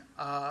action.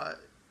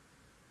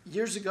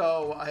 Years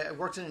ago, I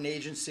worked in an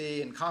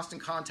agency in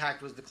constant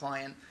contact with the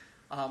client.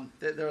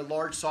 They're a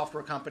large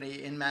software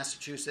company in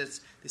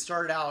Massachusetts. They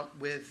started out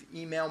with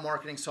email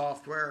marketing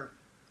software,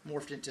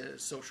 morphed into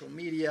social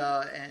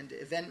media and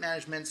event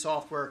management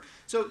software.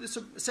 So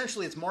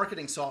essentially it's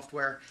marketing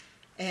software.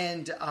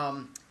 And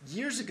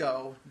years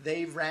ago,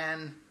 they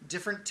ran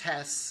different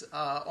tests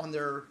on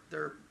their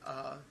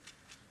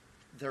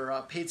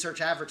paid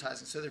search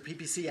advertising, so their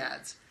PPC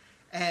ads.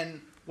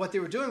 And what they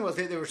were doing was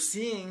they were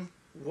seeing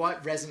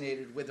what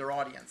resonated with their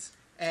audience.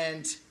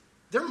 And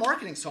they're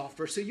marketing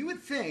software, so you would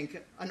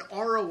think an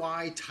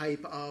ROI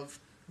type of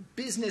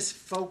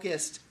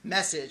business-focused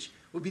message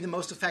would be the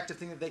most effective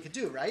thing that they could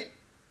do, right?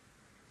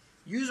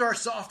 Use our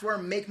software,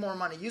 make more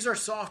money. Use our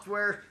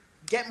software,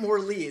 get more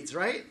leads,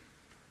 right?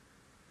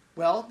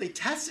 Well, they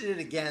tested it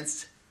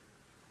against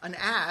an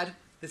ad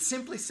that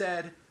simply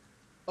said,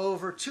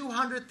 over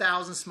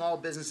 200,000 small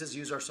businesses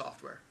use our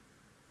software.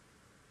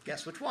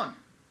 Guess which one?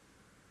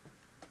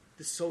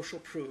 The social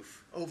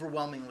proof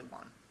overwhelmingly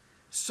won.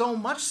 So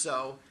much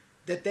so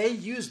that they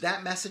used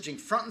that messaging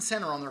front and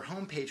center on their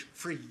homepage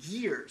for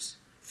years,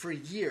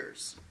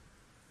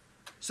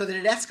 so that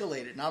it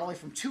escalated not only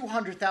from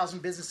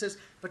 200,000 businesses,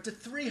 but to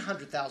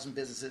 300,000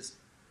 businesses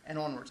and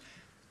onwards.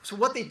 So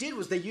what they did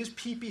was they used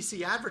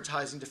PPC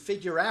advertising to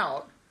figure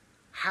out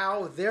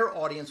how their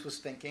audience was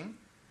thinking,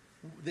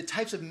 the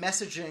types of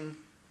messaging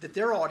that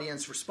their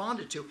audience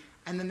responded to,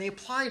 and then they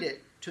applied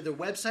it to their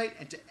website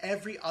and to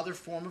every other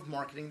form of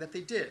marketing that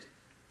they did.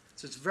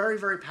 So it's very,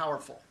 very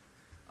powerful.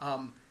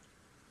 And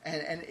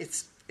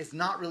it's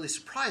not really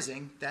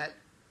surprising that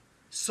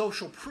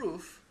social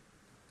proof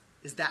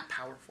is that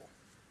powerful.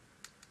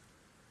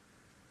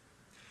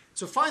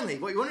 So finally,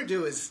 what you want to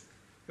do is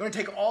you want to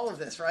take all of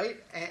this, right,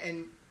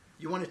 and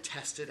you want to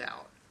test it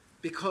out.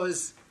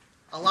 Because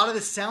a lot of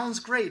this sounds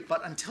great,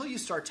 but until you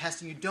start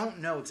testing, you don't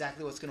know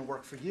exactly what's going to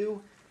work for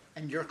you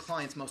and your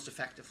clients most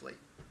effectively.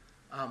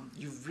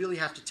 You really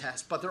have to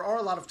test. But there are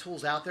a lot of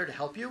tools out there to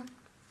help you.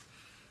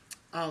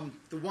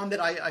 The one that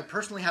I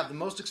personally have the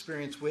most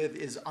experience with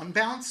is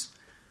Unbounce.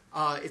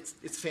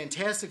 It's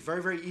fantastic,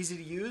 very, very easy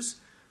to use.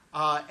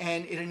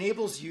 And it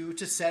enables you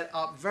to set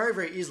up very,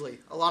 very easily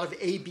a lot of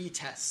A/B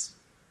tests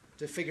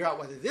to figure out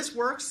whether this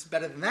works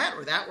better than that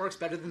or that works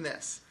better than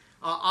this.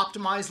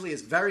 Optimizely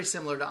is very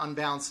similar to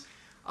Unbounce.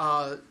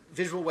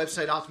 Visual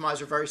Website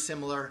Optimizer, very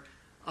similar.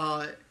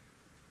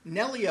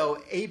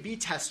 Nelio A/B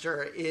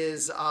Tester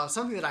is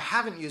something that I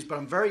haven't used, but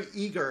I'm very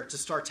eager to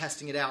start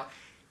testing it out.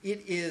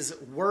 It is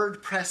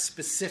WordPress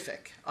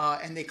specific,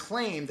 and they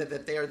claim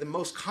that they are the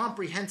most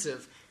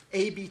comprehensive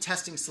A/B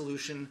testing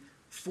solution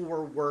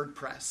for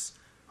WordPress.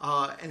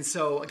 And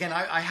so, again,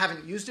 I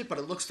haven't used it, but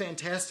it looks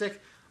fantastic.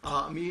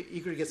 I'm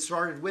eager to get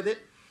started with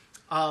it.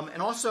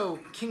 And also,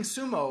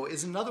 KingSumo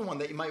is another one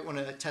that you might want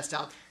to test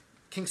out.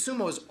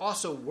 KingSumo is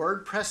also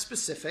WordPress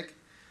specific.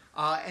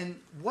 And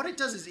what it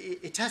does is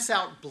it tests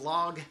out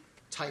blog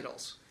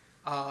titles.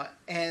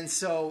 And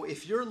so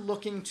if you're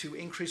looking to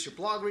increase your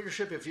blog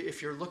readership,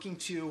 if you're looking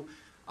to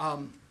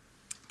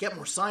get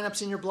more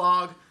signups in your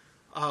blog,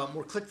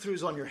 more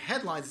click-throughs on your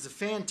headlines, it's a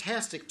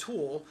fantastic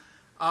tool.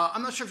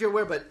 I'm not sure if you're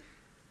aware, but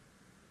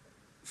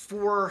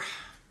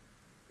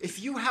if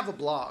you have a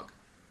blog,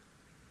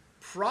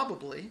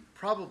 probably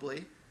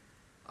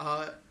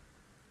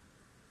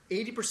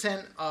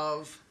 80%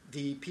 of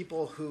the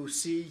people who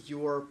see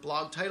your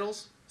blog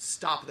titles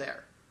stop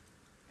there.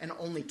 And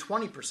only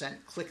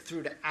 20% click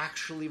through to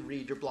actually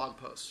read your blog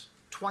posts.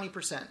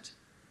 20%.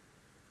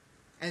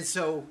 And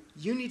so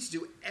you need to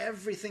do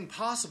everything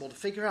possible to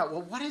figure out,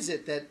 well, what is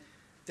it that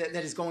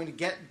is going to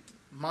get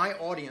my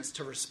audience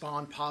to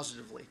respond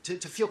positively, to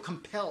feel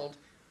compelled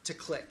to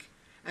click.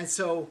 And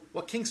so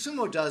what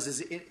KingSumo does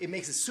is it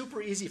makes it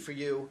super easy for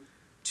you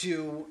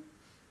to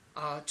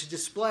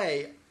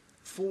display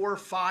 4,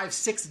 5,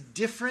 6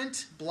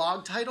 different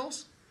blog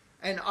titles.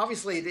 And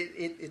obviously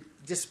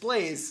it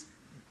displays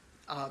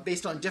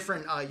based on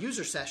different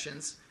user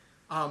sessions.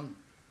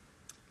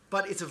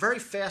 But it's a very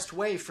fast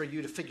way for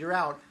you to figure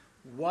out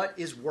what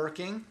is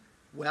working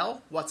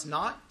well, what's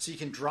not, so you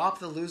can drop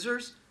the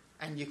losers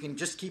and you can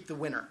just keep the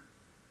winner.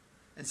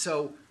 And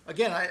so,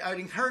 again, I would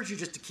encourage you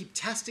just to keep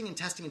testing and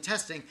testing and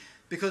testing,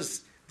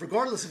 because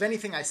regardless of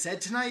anything I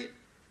said tonight,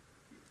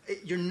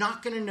 you're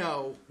not going to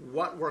know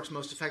what works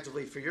most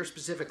effectively for your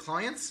specific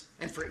clients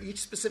and for each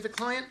specific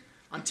client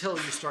until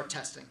you start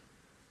testing.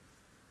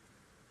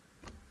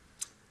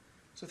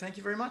 So thank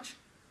you very much.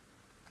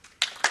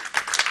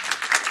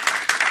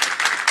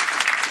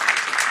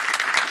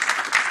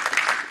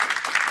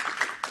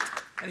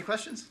 Any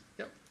questions?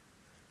 Yep.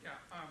 Yeah,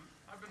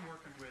 I've been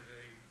working with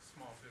a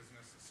small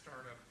business, a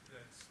startup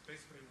that's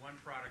basically one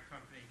product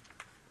company,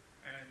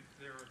 and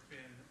there have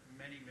been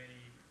many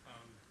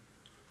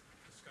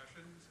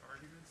discussions,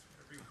 arguments,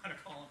 whatever you want to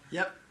call them,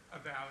 Yep.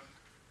 about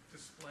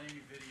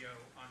displaying video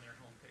on their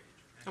homepage,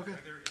 and Okay.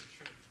 whether it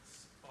should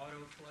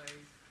autoplay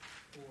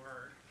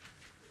or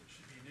it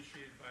should be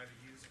initiated by the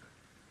user.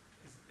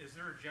 Is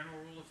there a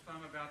general rule of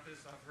thumb about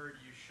this? I've heard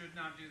you should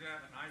not do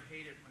that, and I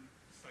hate it when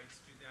sites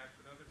do that,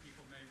 but other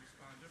people may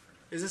respond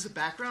differently. Is this a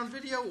background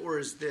video, or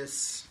is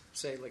this,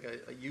 say, like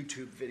a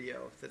YouTube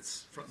video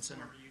that's front and It's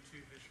center? more of a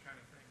YouTube-ish kind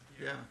of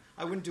thing. Yeah,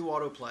 I wouldn't do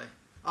autoplay.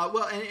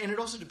 Well, and it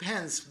also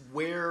depends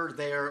where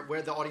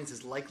the audience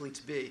is likely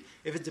to be.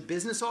 If it's a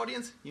business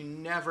audience, you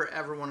never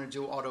ever want to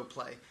do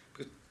autoplay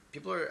because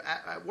people are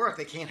at work;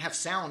 they can't have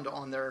sound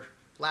on their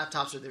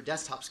laptops or their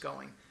desktops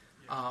going.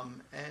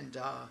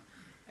 Yeah.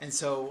 And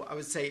so I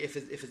would say if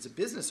it's a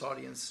business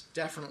audience,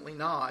 definitely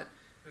not.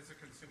 It's a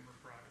consumer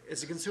product.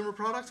 It's a consumer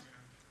product.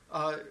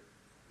 Yeah.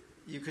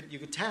 You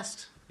could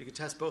test. You could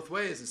test both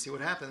ways and see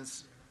what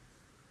happens.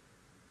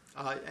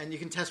 And you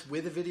can test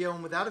with a video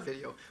and without a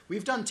video.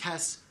 We've done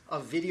tests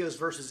of videos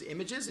versus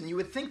images, and you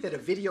would think that a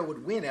video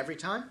would win every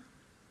time.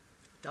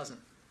 It doesn't.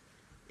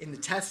 In the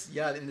tests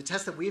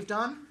that we've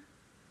done,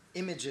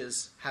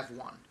 images have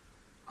won.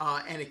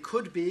 And it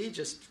could be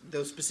just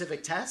those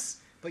specific tests,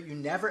 but you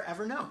never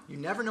ever know. You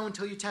never know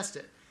until you test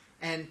it.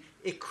 And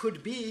it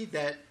could be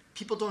that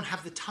people don't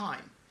have the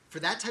time. For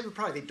that type of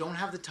product, they don't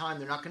have the time.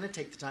 They're not going to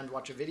take the time to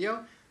watch a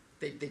video.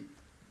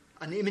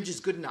 An image is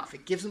good enough.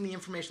 It gives them the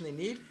information they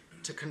need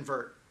to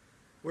convert.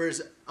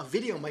 Whereas a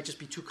video might just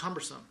be too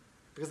cumbersome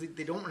because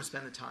they don't want to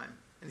spend the time.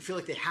 And they feel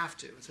like they have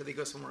to, so they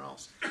go somewhere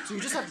else. So you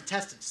just have to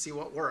test it to see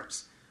what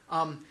works.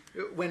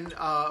 When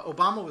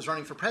Obama was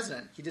running for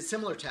president, he did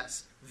similar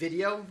tests.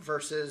 Video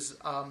versus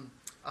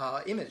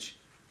image.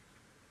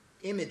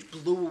 Image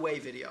blew away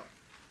video.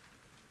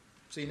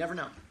 So you never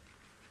know.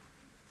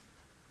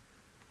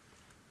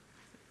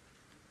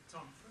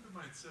 Tom, a friend of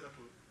mine set up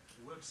a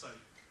website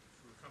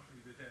for a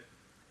company that had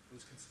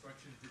those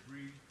construction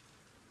debris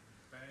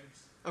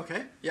bags.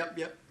 Okay. Yep.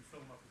 You fill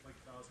them up with like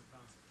 1,000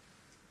 pounds.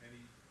 And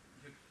he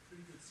had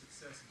pretty good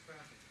success in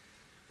traffic.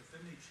 But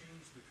then they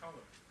changed the color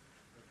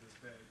of this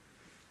bag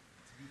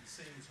to be the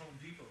same as Home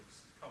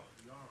Depot's color,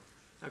 the orange.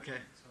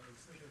 Okay. So I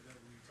was thinking that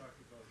when you talked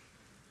about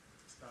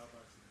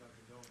Starbucks and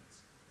Dunkin'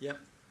 Donuts,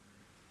 Yep.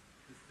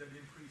 that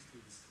increased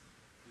his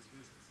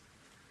business.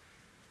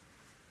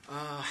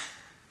 Uh,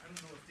 I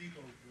don't know if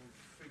Depot will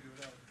figure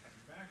it out and cut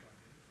you back on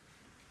it.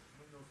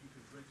 I don't know if you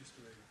could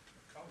register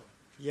a color.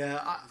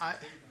 yeah.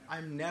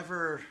 I'm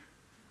never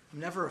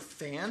a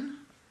fan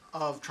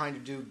of trying to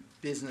do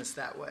business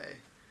that way.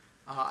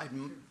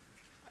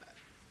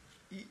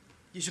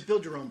 You should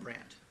build your own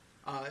brand,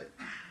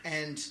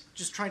 and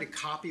just trying to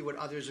copy what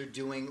others are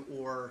doing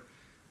or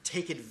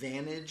take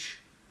advantage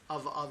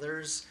of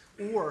others.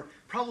 Or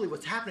probably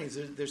what's happening is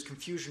there's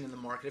confusion in the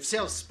market. If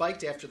sales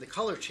spiked after the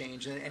color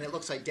change and it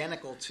looks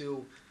identical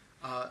to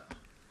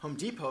Home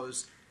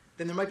Depot's,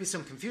 then there might be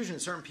some confusion.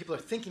 Certain people are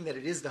thinking that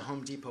it is the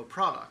Home Depot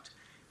product.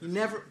 You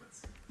never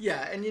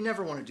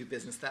want to do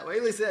business that way.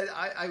 At least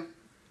I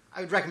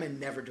would recommend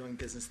never doing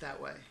business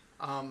that way.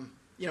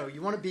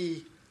 You want to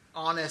be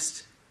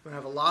honest. You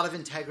want to have a lot of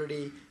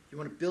integrity. You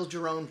want to build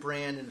your own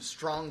brand and a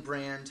strong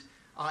brand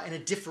and a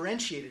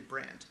differentiated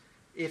brand.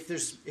 If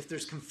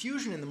there's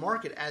confusion in the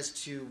market as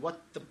to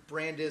what the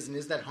brand is and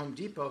is that Home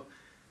Depot,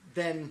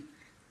 then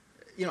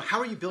how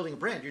are you building a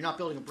brand? You're not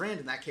building a brand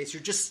in that case.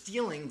 You're just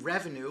stealing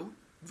revenue,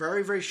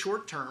 very, very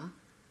short term.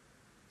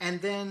 And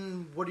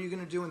then what are you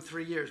going to do in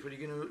 3 years? What are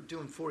you going to do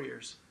in 4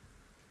 years?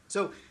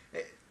 So,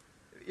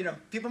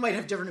 people might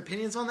have different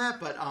opinions on that,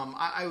 but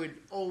I would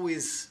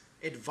always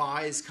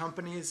advise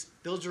companies,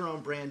 build your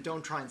own brand.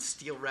 Don't try and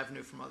steal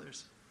revenue from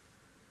others.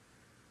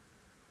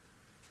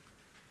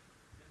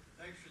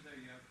 Thanks for the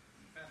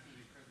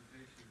fascinating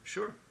presentation.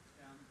 Sure.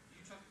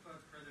 You talked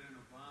about President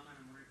Obama,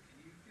 and can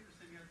you give us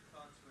any other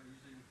thoughts about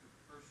using it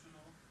for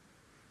personal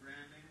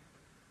branding,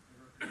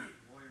 for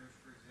lawyers,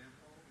 for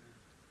example?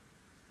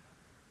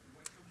 And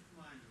what comes to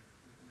mind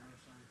with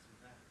neuroscience and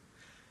that?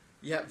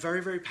 Yeah,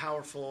 very, very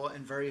powerful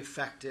and very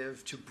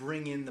effective to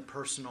bring in the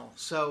personal.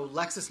 So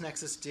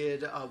LexisNexis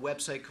did a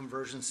website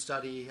conversion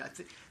study. I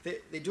think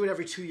they do it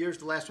every 2 years.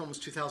 The last one was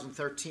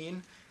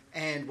 2013.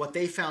 And what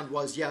they found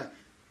was,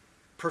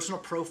 personal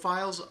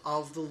profiles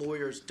of the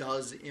lawyers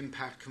does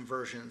impact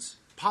conversions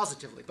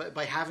positively. But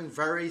by having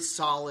very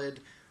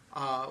solid,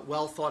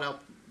 well thought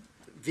out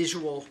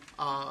visual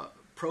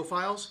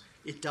profiles,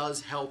 it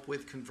does help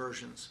with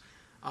conversions.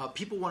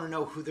 People want to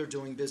know who they're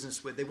doing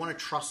business with. They want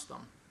to trust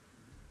them.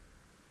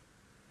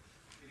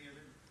 Any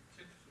other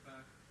tips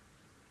about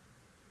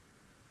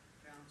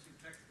balancing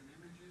text and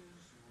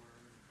images or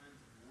kinds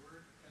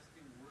of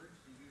testing words?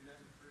 Do you do that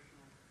in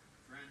personal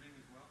branding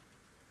as well?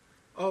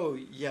 Oh,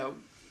 yeah.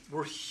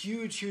 We're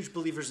huge, huge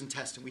believers in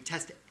testing. We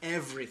test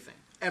everything,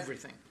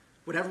 everything.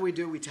 Whatever we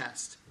do, we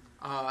test.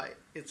 I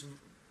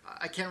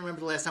can't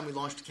remember the last time we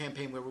launched a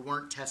campaign where we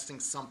weren't testing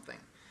something.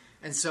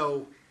 And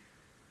so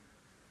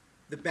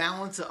the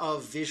balance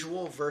of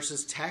visual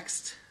versus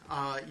text,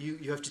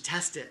 you have to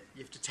test it.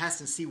 You have to test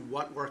and see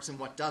what works and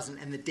what doesn't,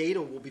 and the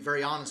data will be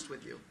very honest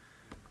with you.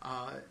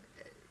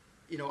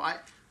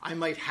 I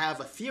might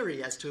have a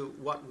theory as to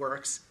what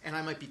works, and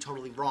I might be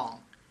totally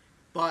wrong.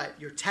 But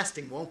your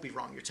testing won't be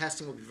wrong. Your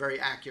testing will be very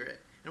accurate,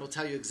 and it will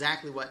tell you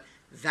exactly what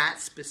that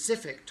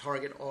specific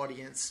target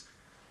audience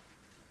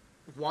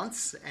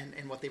wants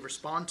and what they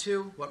respond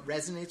to, what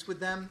resonates with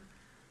them.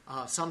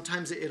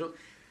 Sometimes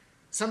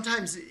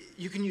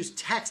you can use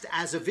text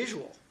as a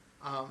visual.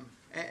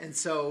 And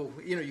so,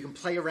 you can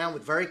play around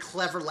with very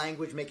clever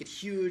language, make it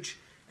huge,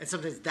 and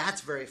sometimes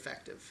that's very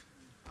effective.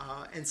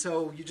 And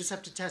so you just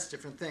have to test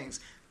different things.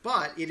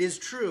 But it is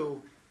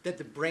true that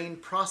the brain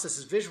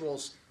processes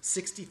visuals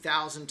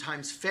 60,000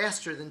 times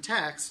faster than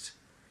text.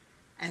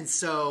 And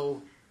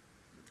so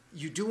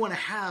you do want to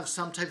have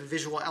some type of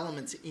visual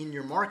elements in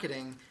your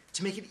marketing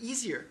to make it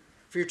easier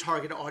for your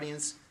target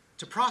audience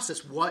to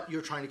process what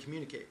you're trying to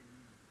communicate.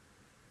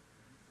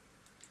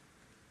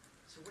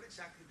 So what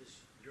exactly does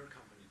your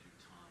company do,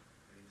 Tom?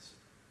 I mean, this is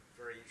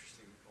very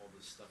interesting, all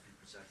this stuff you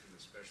presented,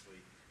 especially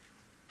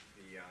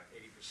the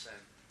 80%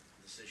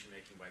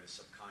 decision-making by the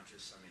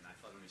subconscious. I mean, I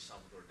thought only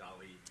Salvador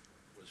Dali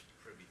was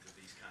privy to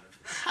these kind of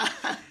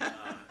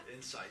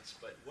insights.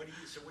 But what do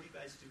you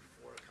guys do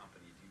for a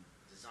company? Do you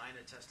design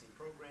a testing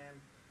program?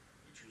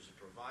 You choose a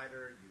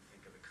provider? You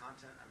think of the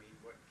content? I mean,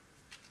 what?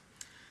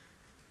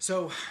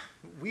 So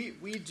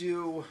we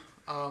do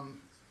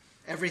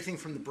everything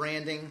from the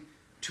branding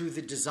to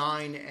the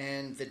design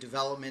and the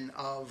development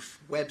of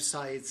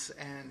websites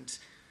and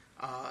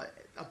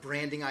a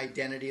branding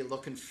identity,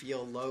 look and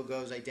feel,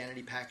 logos,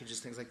 identity packages,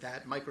 things like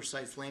that,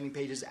 microsites, landing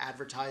pages,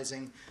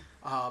 advertising,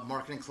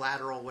 marketing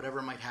collateral, whatever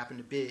it might happen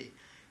to be.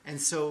 And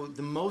so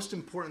the most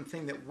important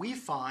thing that we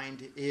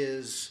find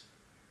is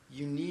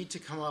you need to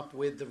come up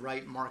with the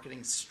right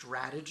marketing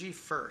strategy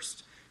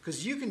first.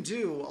 Because you can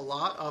do a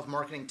lot of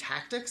marketing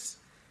tactics,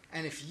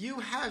 and if you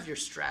have your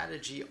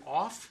strategy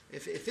off,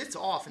 if it's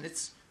off and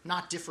it's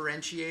not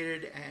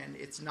differentiated and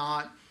if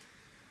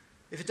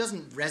it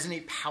doesn't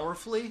resonate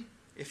powerfully,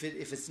 if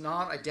it's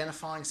not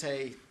identifying,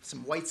 say,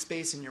 some white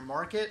space in your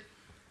market,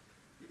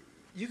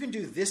 you can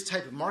do this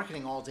type of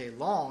marketing all day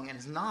long and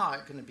it's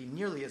not going to be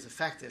nearly as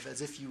effective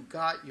as if you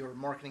got your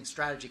marketing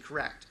strategy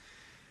correct.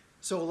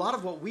 So a lot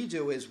of what we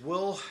do is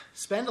we'll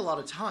spend a lot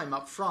of time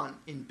up front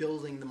in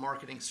building the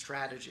marketing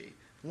strategy.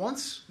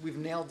 Once we've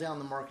nailed down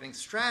the marketing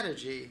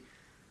strategy,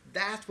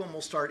 that's when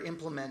we'll start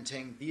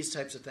implementing these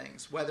types of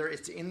things, whether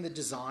it's in the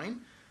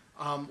design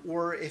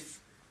or if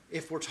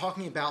we're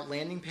talking about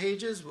landing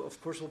pages, of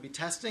course we'll be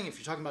testing. If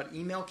you're talking about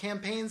email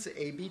campaigns,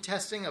 A/B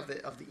testing of the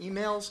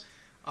emails.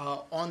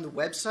 On the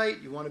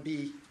website, you want to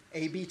be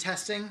A/B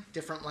testing,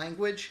 different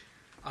language.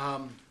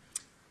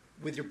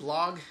 With your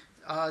blog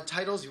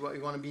titles, you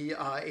want to be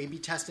A/B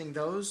testing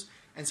those.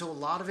 And so a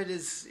lot of it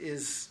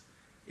is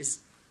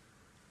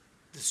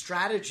the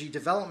strategy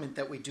development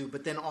that we do,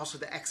 but then also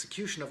the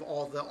execution of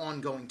all the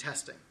ongoing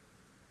testing.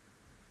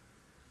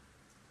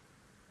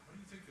 How do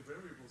you take the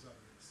variables out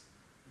of this?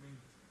 I mean,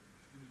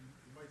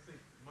 you might think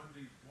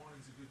Monday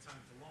morning's a good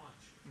time to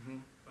launch,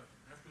 but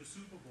after the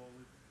Super Bowl,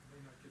 it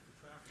may not get the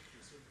traffic to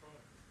a certain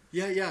product.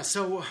 Yeah.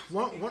 So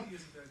A/B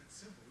isn't that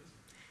simple, is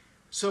it?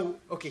 So,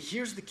 okay,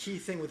 here's the key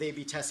thing with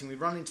A/B testing. We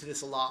run into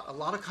this a lot. A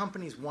lot of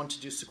companies want to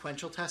do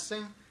sequential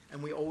testing,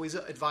 and we always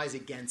advise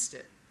against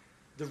it.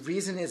 The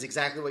reason is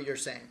exactly what you're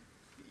saying.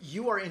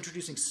 You are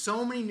introducing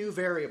so many new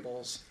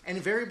variables,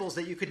 and variables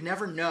that you could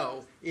never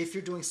know if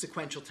you're doing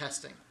sequential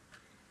testing.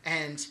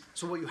 And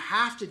so what you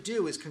have to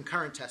do is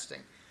concurrent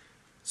testing.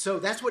 So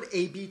that's what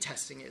A/B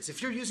testing is.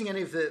 If you're using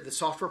any of the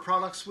software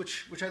products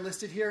which I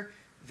listed here,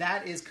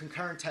 that is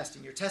concurrent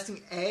testing. You're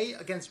testing A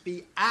against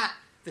B at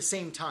the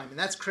same time, and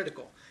that's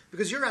critical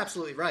because you're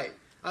absolutely right.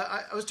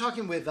 I was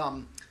talking with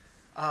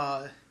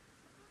a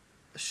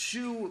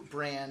shoe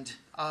brand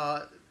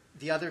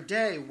the other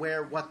day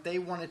where what they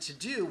wanted to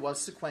do was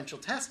sequential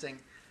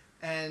testing,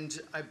 and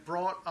I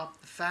brought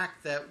up the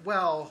fact that,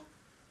 well,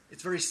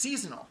 it's very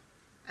seasonal,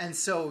 and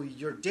so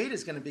your data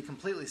is going to be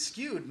completely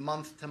skewed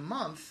month to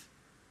month,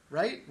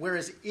 right?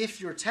 Whereas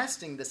if you're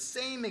testing the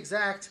same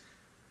exact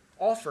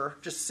offer,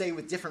 just say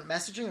with different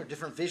messaging or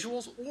different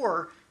visuals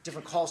or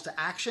different calls to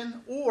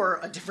action or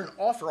a different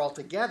offer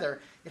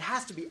altogether, it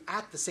has to be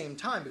at the same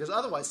time because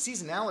otherwise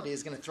seasonality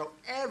is going to throw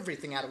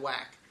everything out of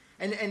whack.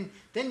 And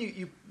then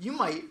you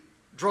might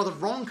draw the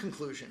wrong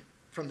conclusion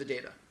from the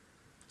data.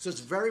 So it's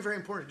very, very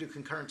important to do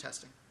concurrent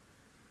testing.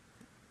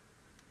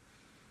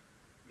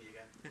 Me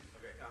again?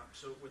 Okay,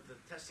 so with the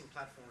testing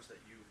platforms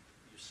that you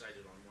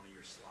cited on one of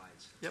your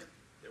slides, Yep.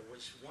 there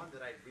was one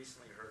that I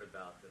recently heard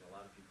about that a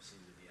lot of people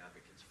seem to be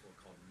advocates for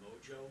called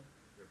Mojo.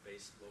 They're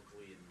based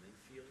locally in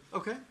Linfield.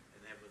 Okay. And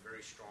they have a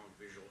very strong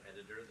visual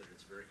editor that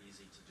it's very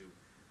easy to do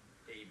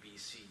A, B,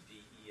 C,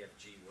 D, E, F,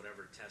 G,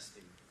 whatever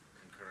testing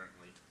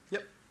concurrently.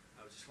 Yep.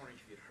 I was just wondering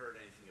if you'd heard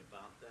anything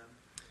about them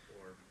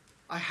or...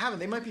 I haven't.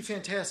 They might be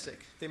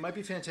fantastic. They might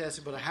be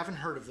fantastic, but I haven't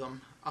heard of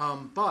them.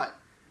 But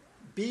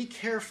be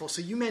careful.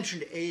 So you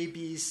mentioned A,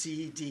 B,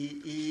 C,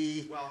 D,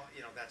 E. Well,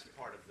 that's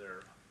part of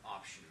their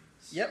options.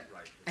 Yep.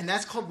 Right. And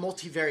that's called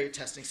multivariate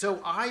testing.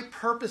 So I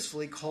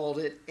purposefully called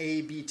it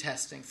A/B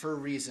testing for a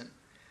reason.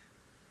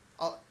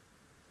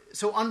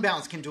 So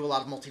Unbalanced can do a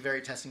lot of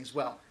multivariate testing as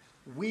well.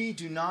 We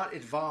do not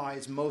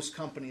advise most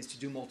companies to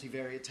do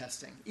multivariate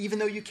testing, even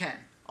though you can.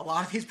 A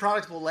lot of these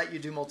products will let you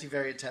do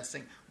multivariate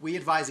testing. We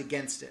advise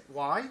against it.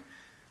 Why?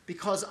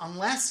 Because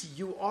unless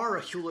you are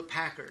a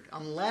Hewlett-Packard,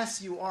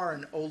 unless you are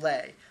an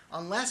Olay,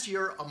 unless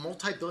you're a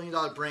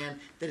multi-billion-dollar brand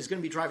that is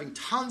going to be driving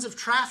tons of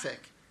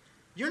traffic,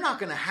 you're not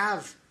going to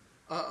have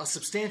a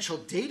substantial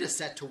data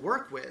set to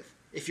work with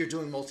if you're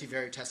doing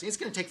multivariate testing. It's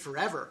going to take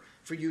forever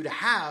for you to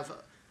have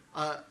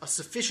a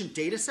sufficient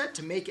data set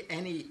to make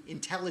any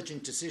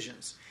intelligent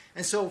decisions.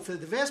 And so for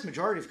the vast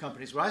majority of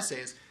companies, what I say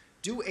is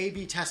do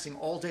A/B testing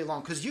all day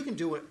long, because you can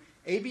do it.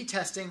 A/B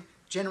testing,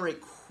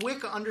 generate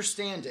quick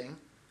understanding,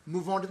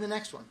 move on to the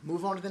next one,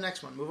 move on to the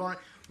next one, move on.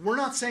 We're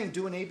not saying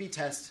do an A/B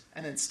test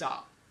and then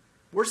stop.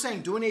 We're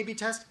saying do an A/B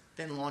test,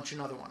 then launch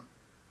another one,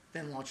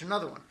 then launch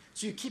another one.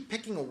 So you keep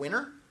picking a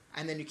winner,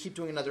 and then you keep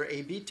doing another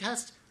A/B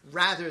test,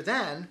 rather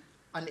than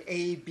an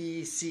A,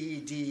 B, C,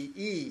 D,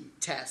 E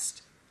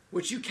test,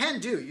 which you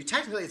can do.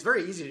 Technically, it's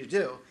very easy to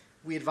do.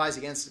 We advise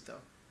against it, though.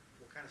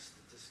 What kind of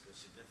statistical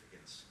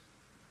significance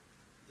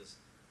does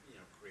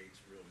creates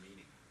real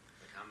meaning?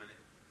 Like how many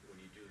when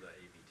you do the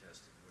A/B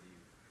testing? What do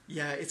you?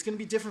 Yeah, it's going to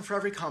be different for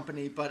every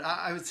company, but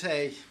I would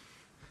say,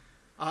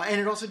 and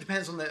it also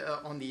depends on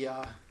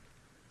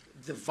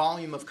the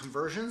volume of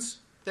conversions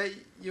that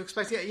you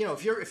expect to get.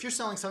 If you're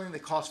selling something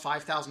that costs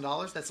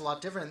 $5,000, that's a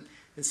lot different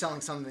than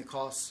selling something that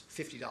costs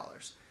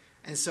 $50.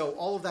 And so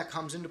all of that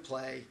comes into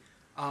play.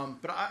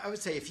 But I would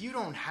say if you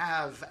don't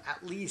have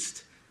at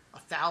least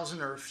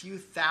 1,000 or a few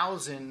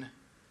thousand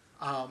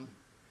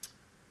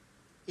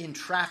in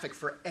traffic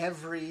for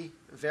every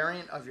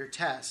variant of your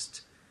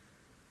test,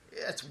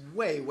 that's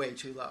way, way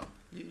too low.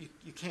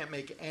 You can't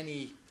make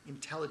any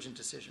intelligent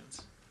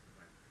decisions.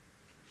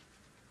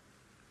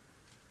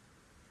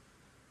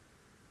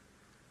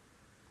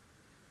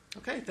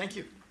 Okay, thank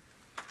you.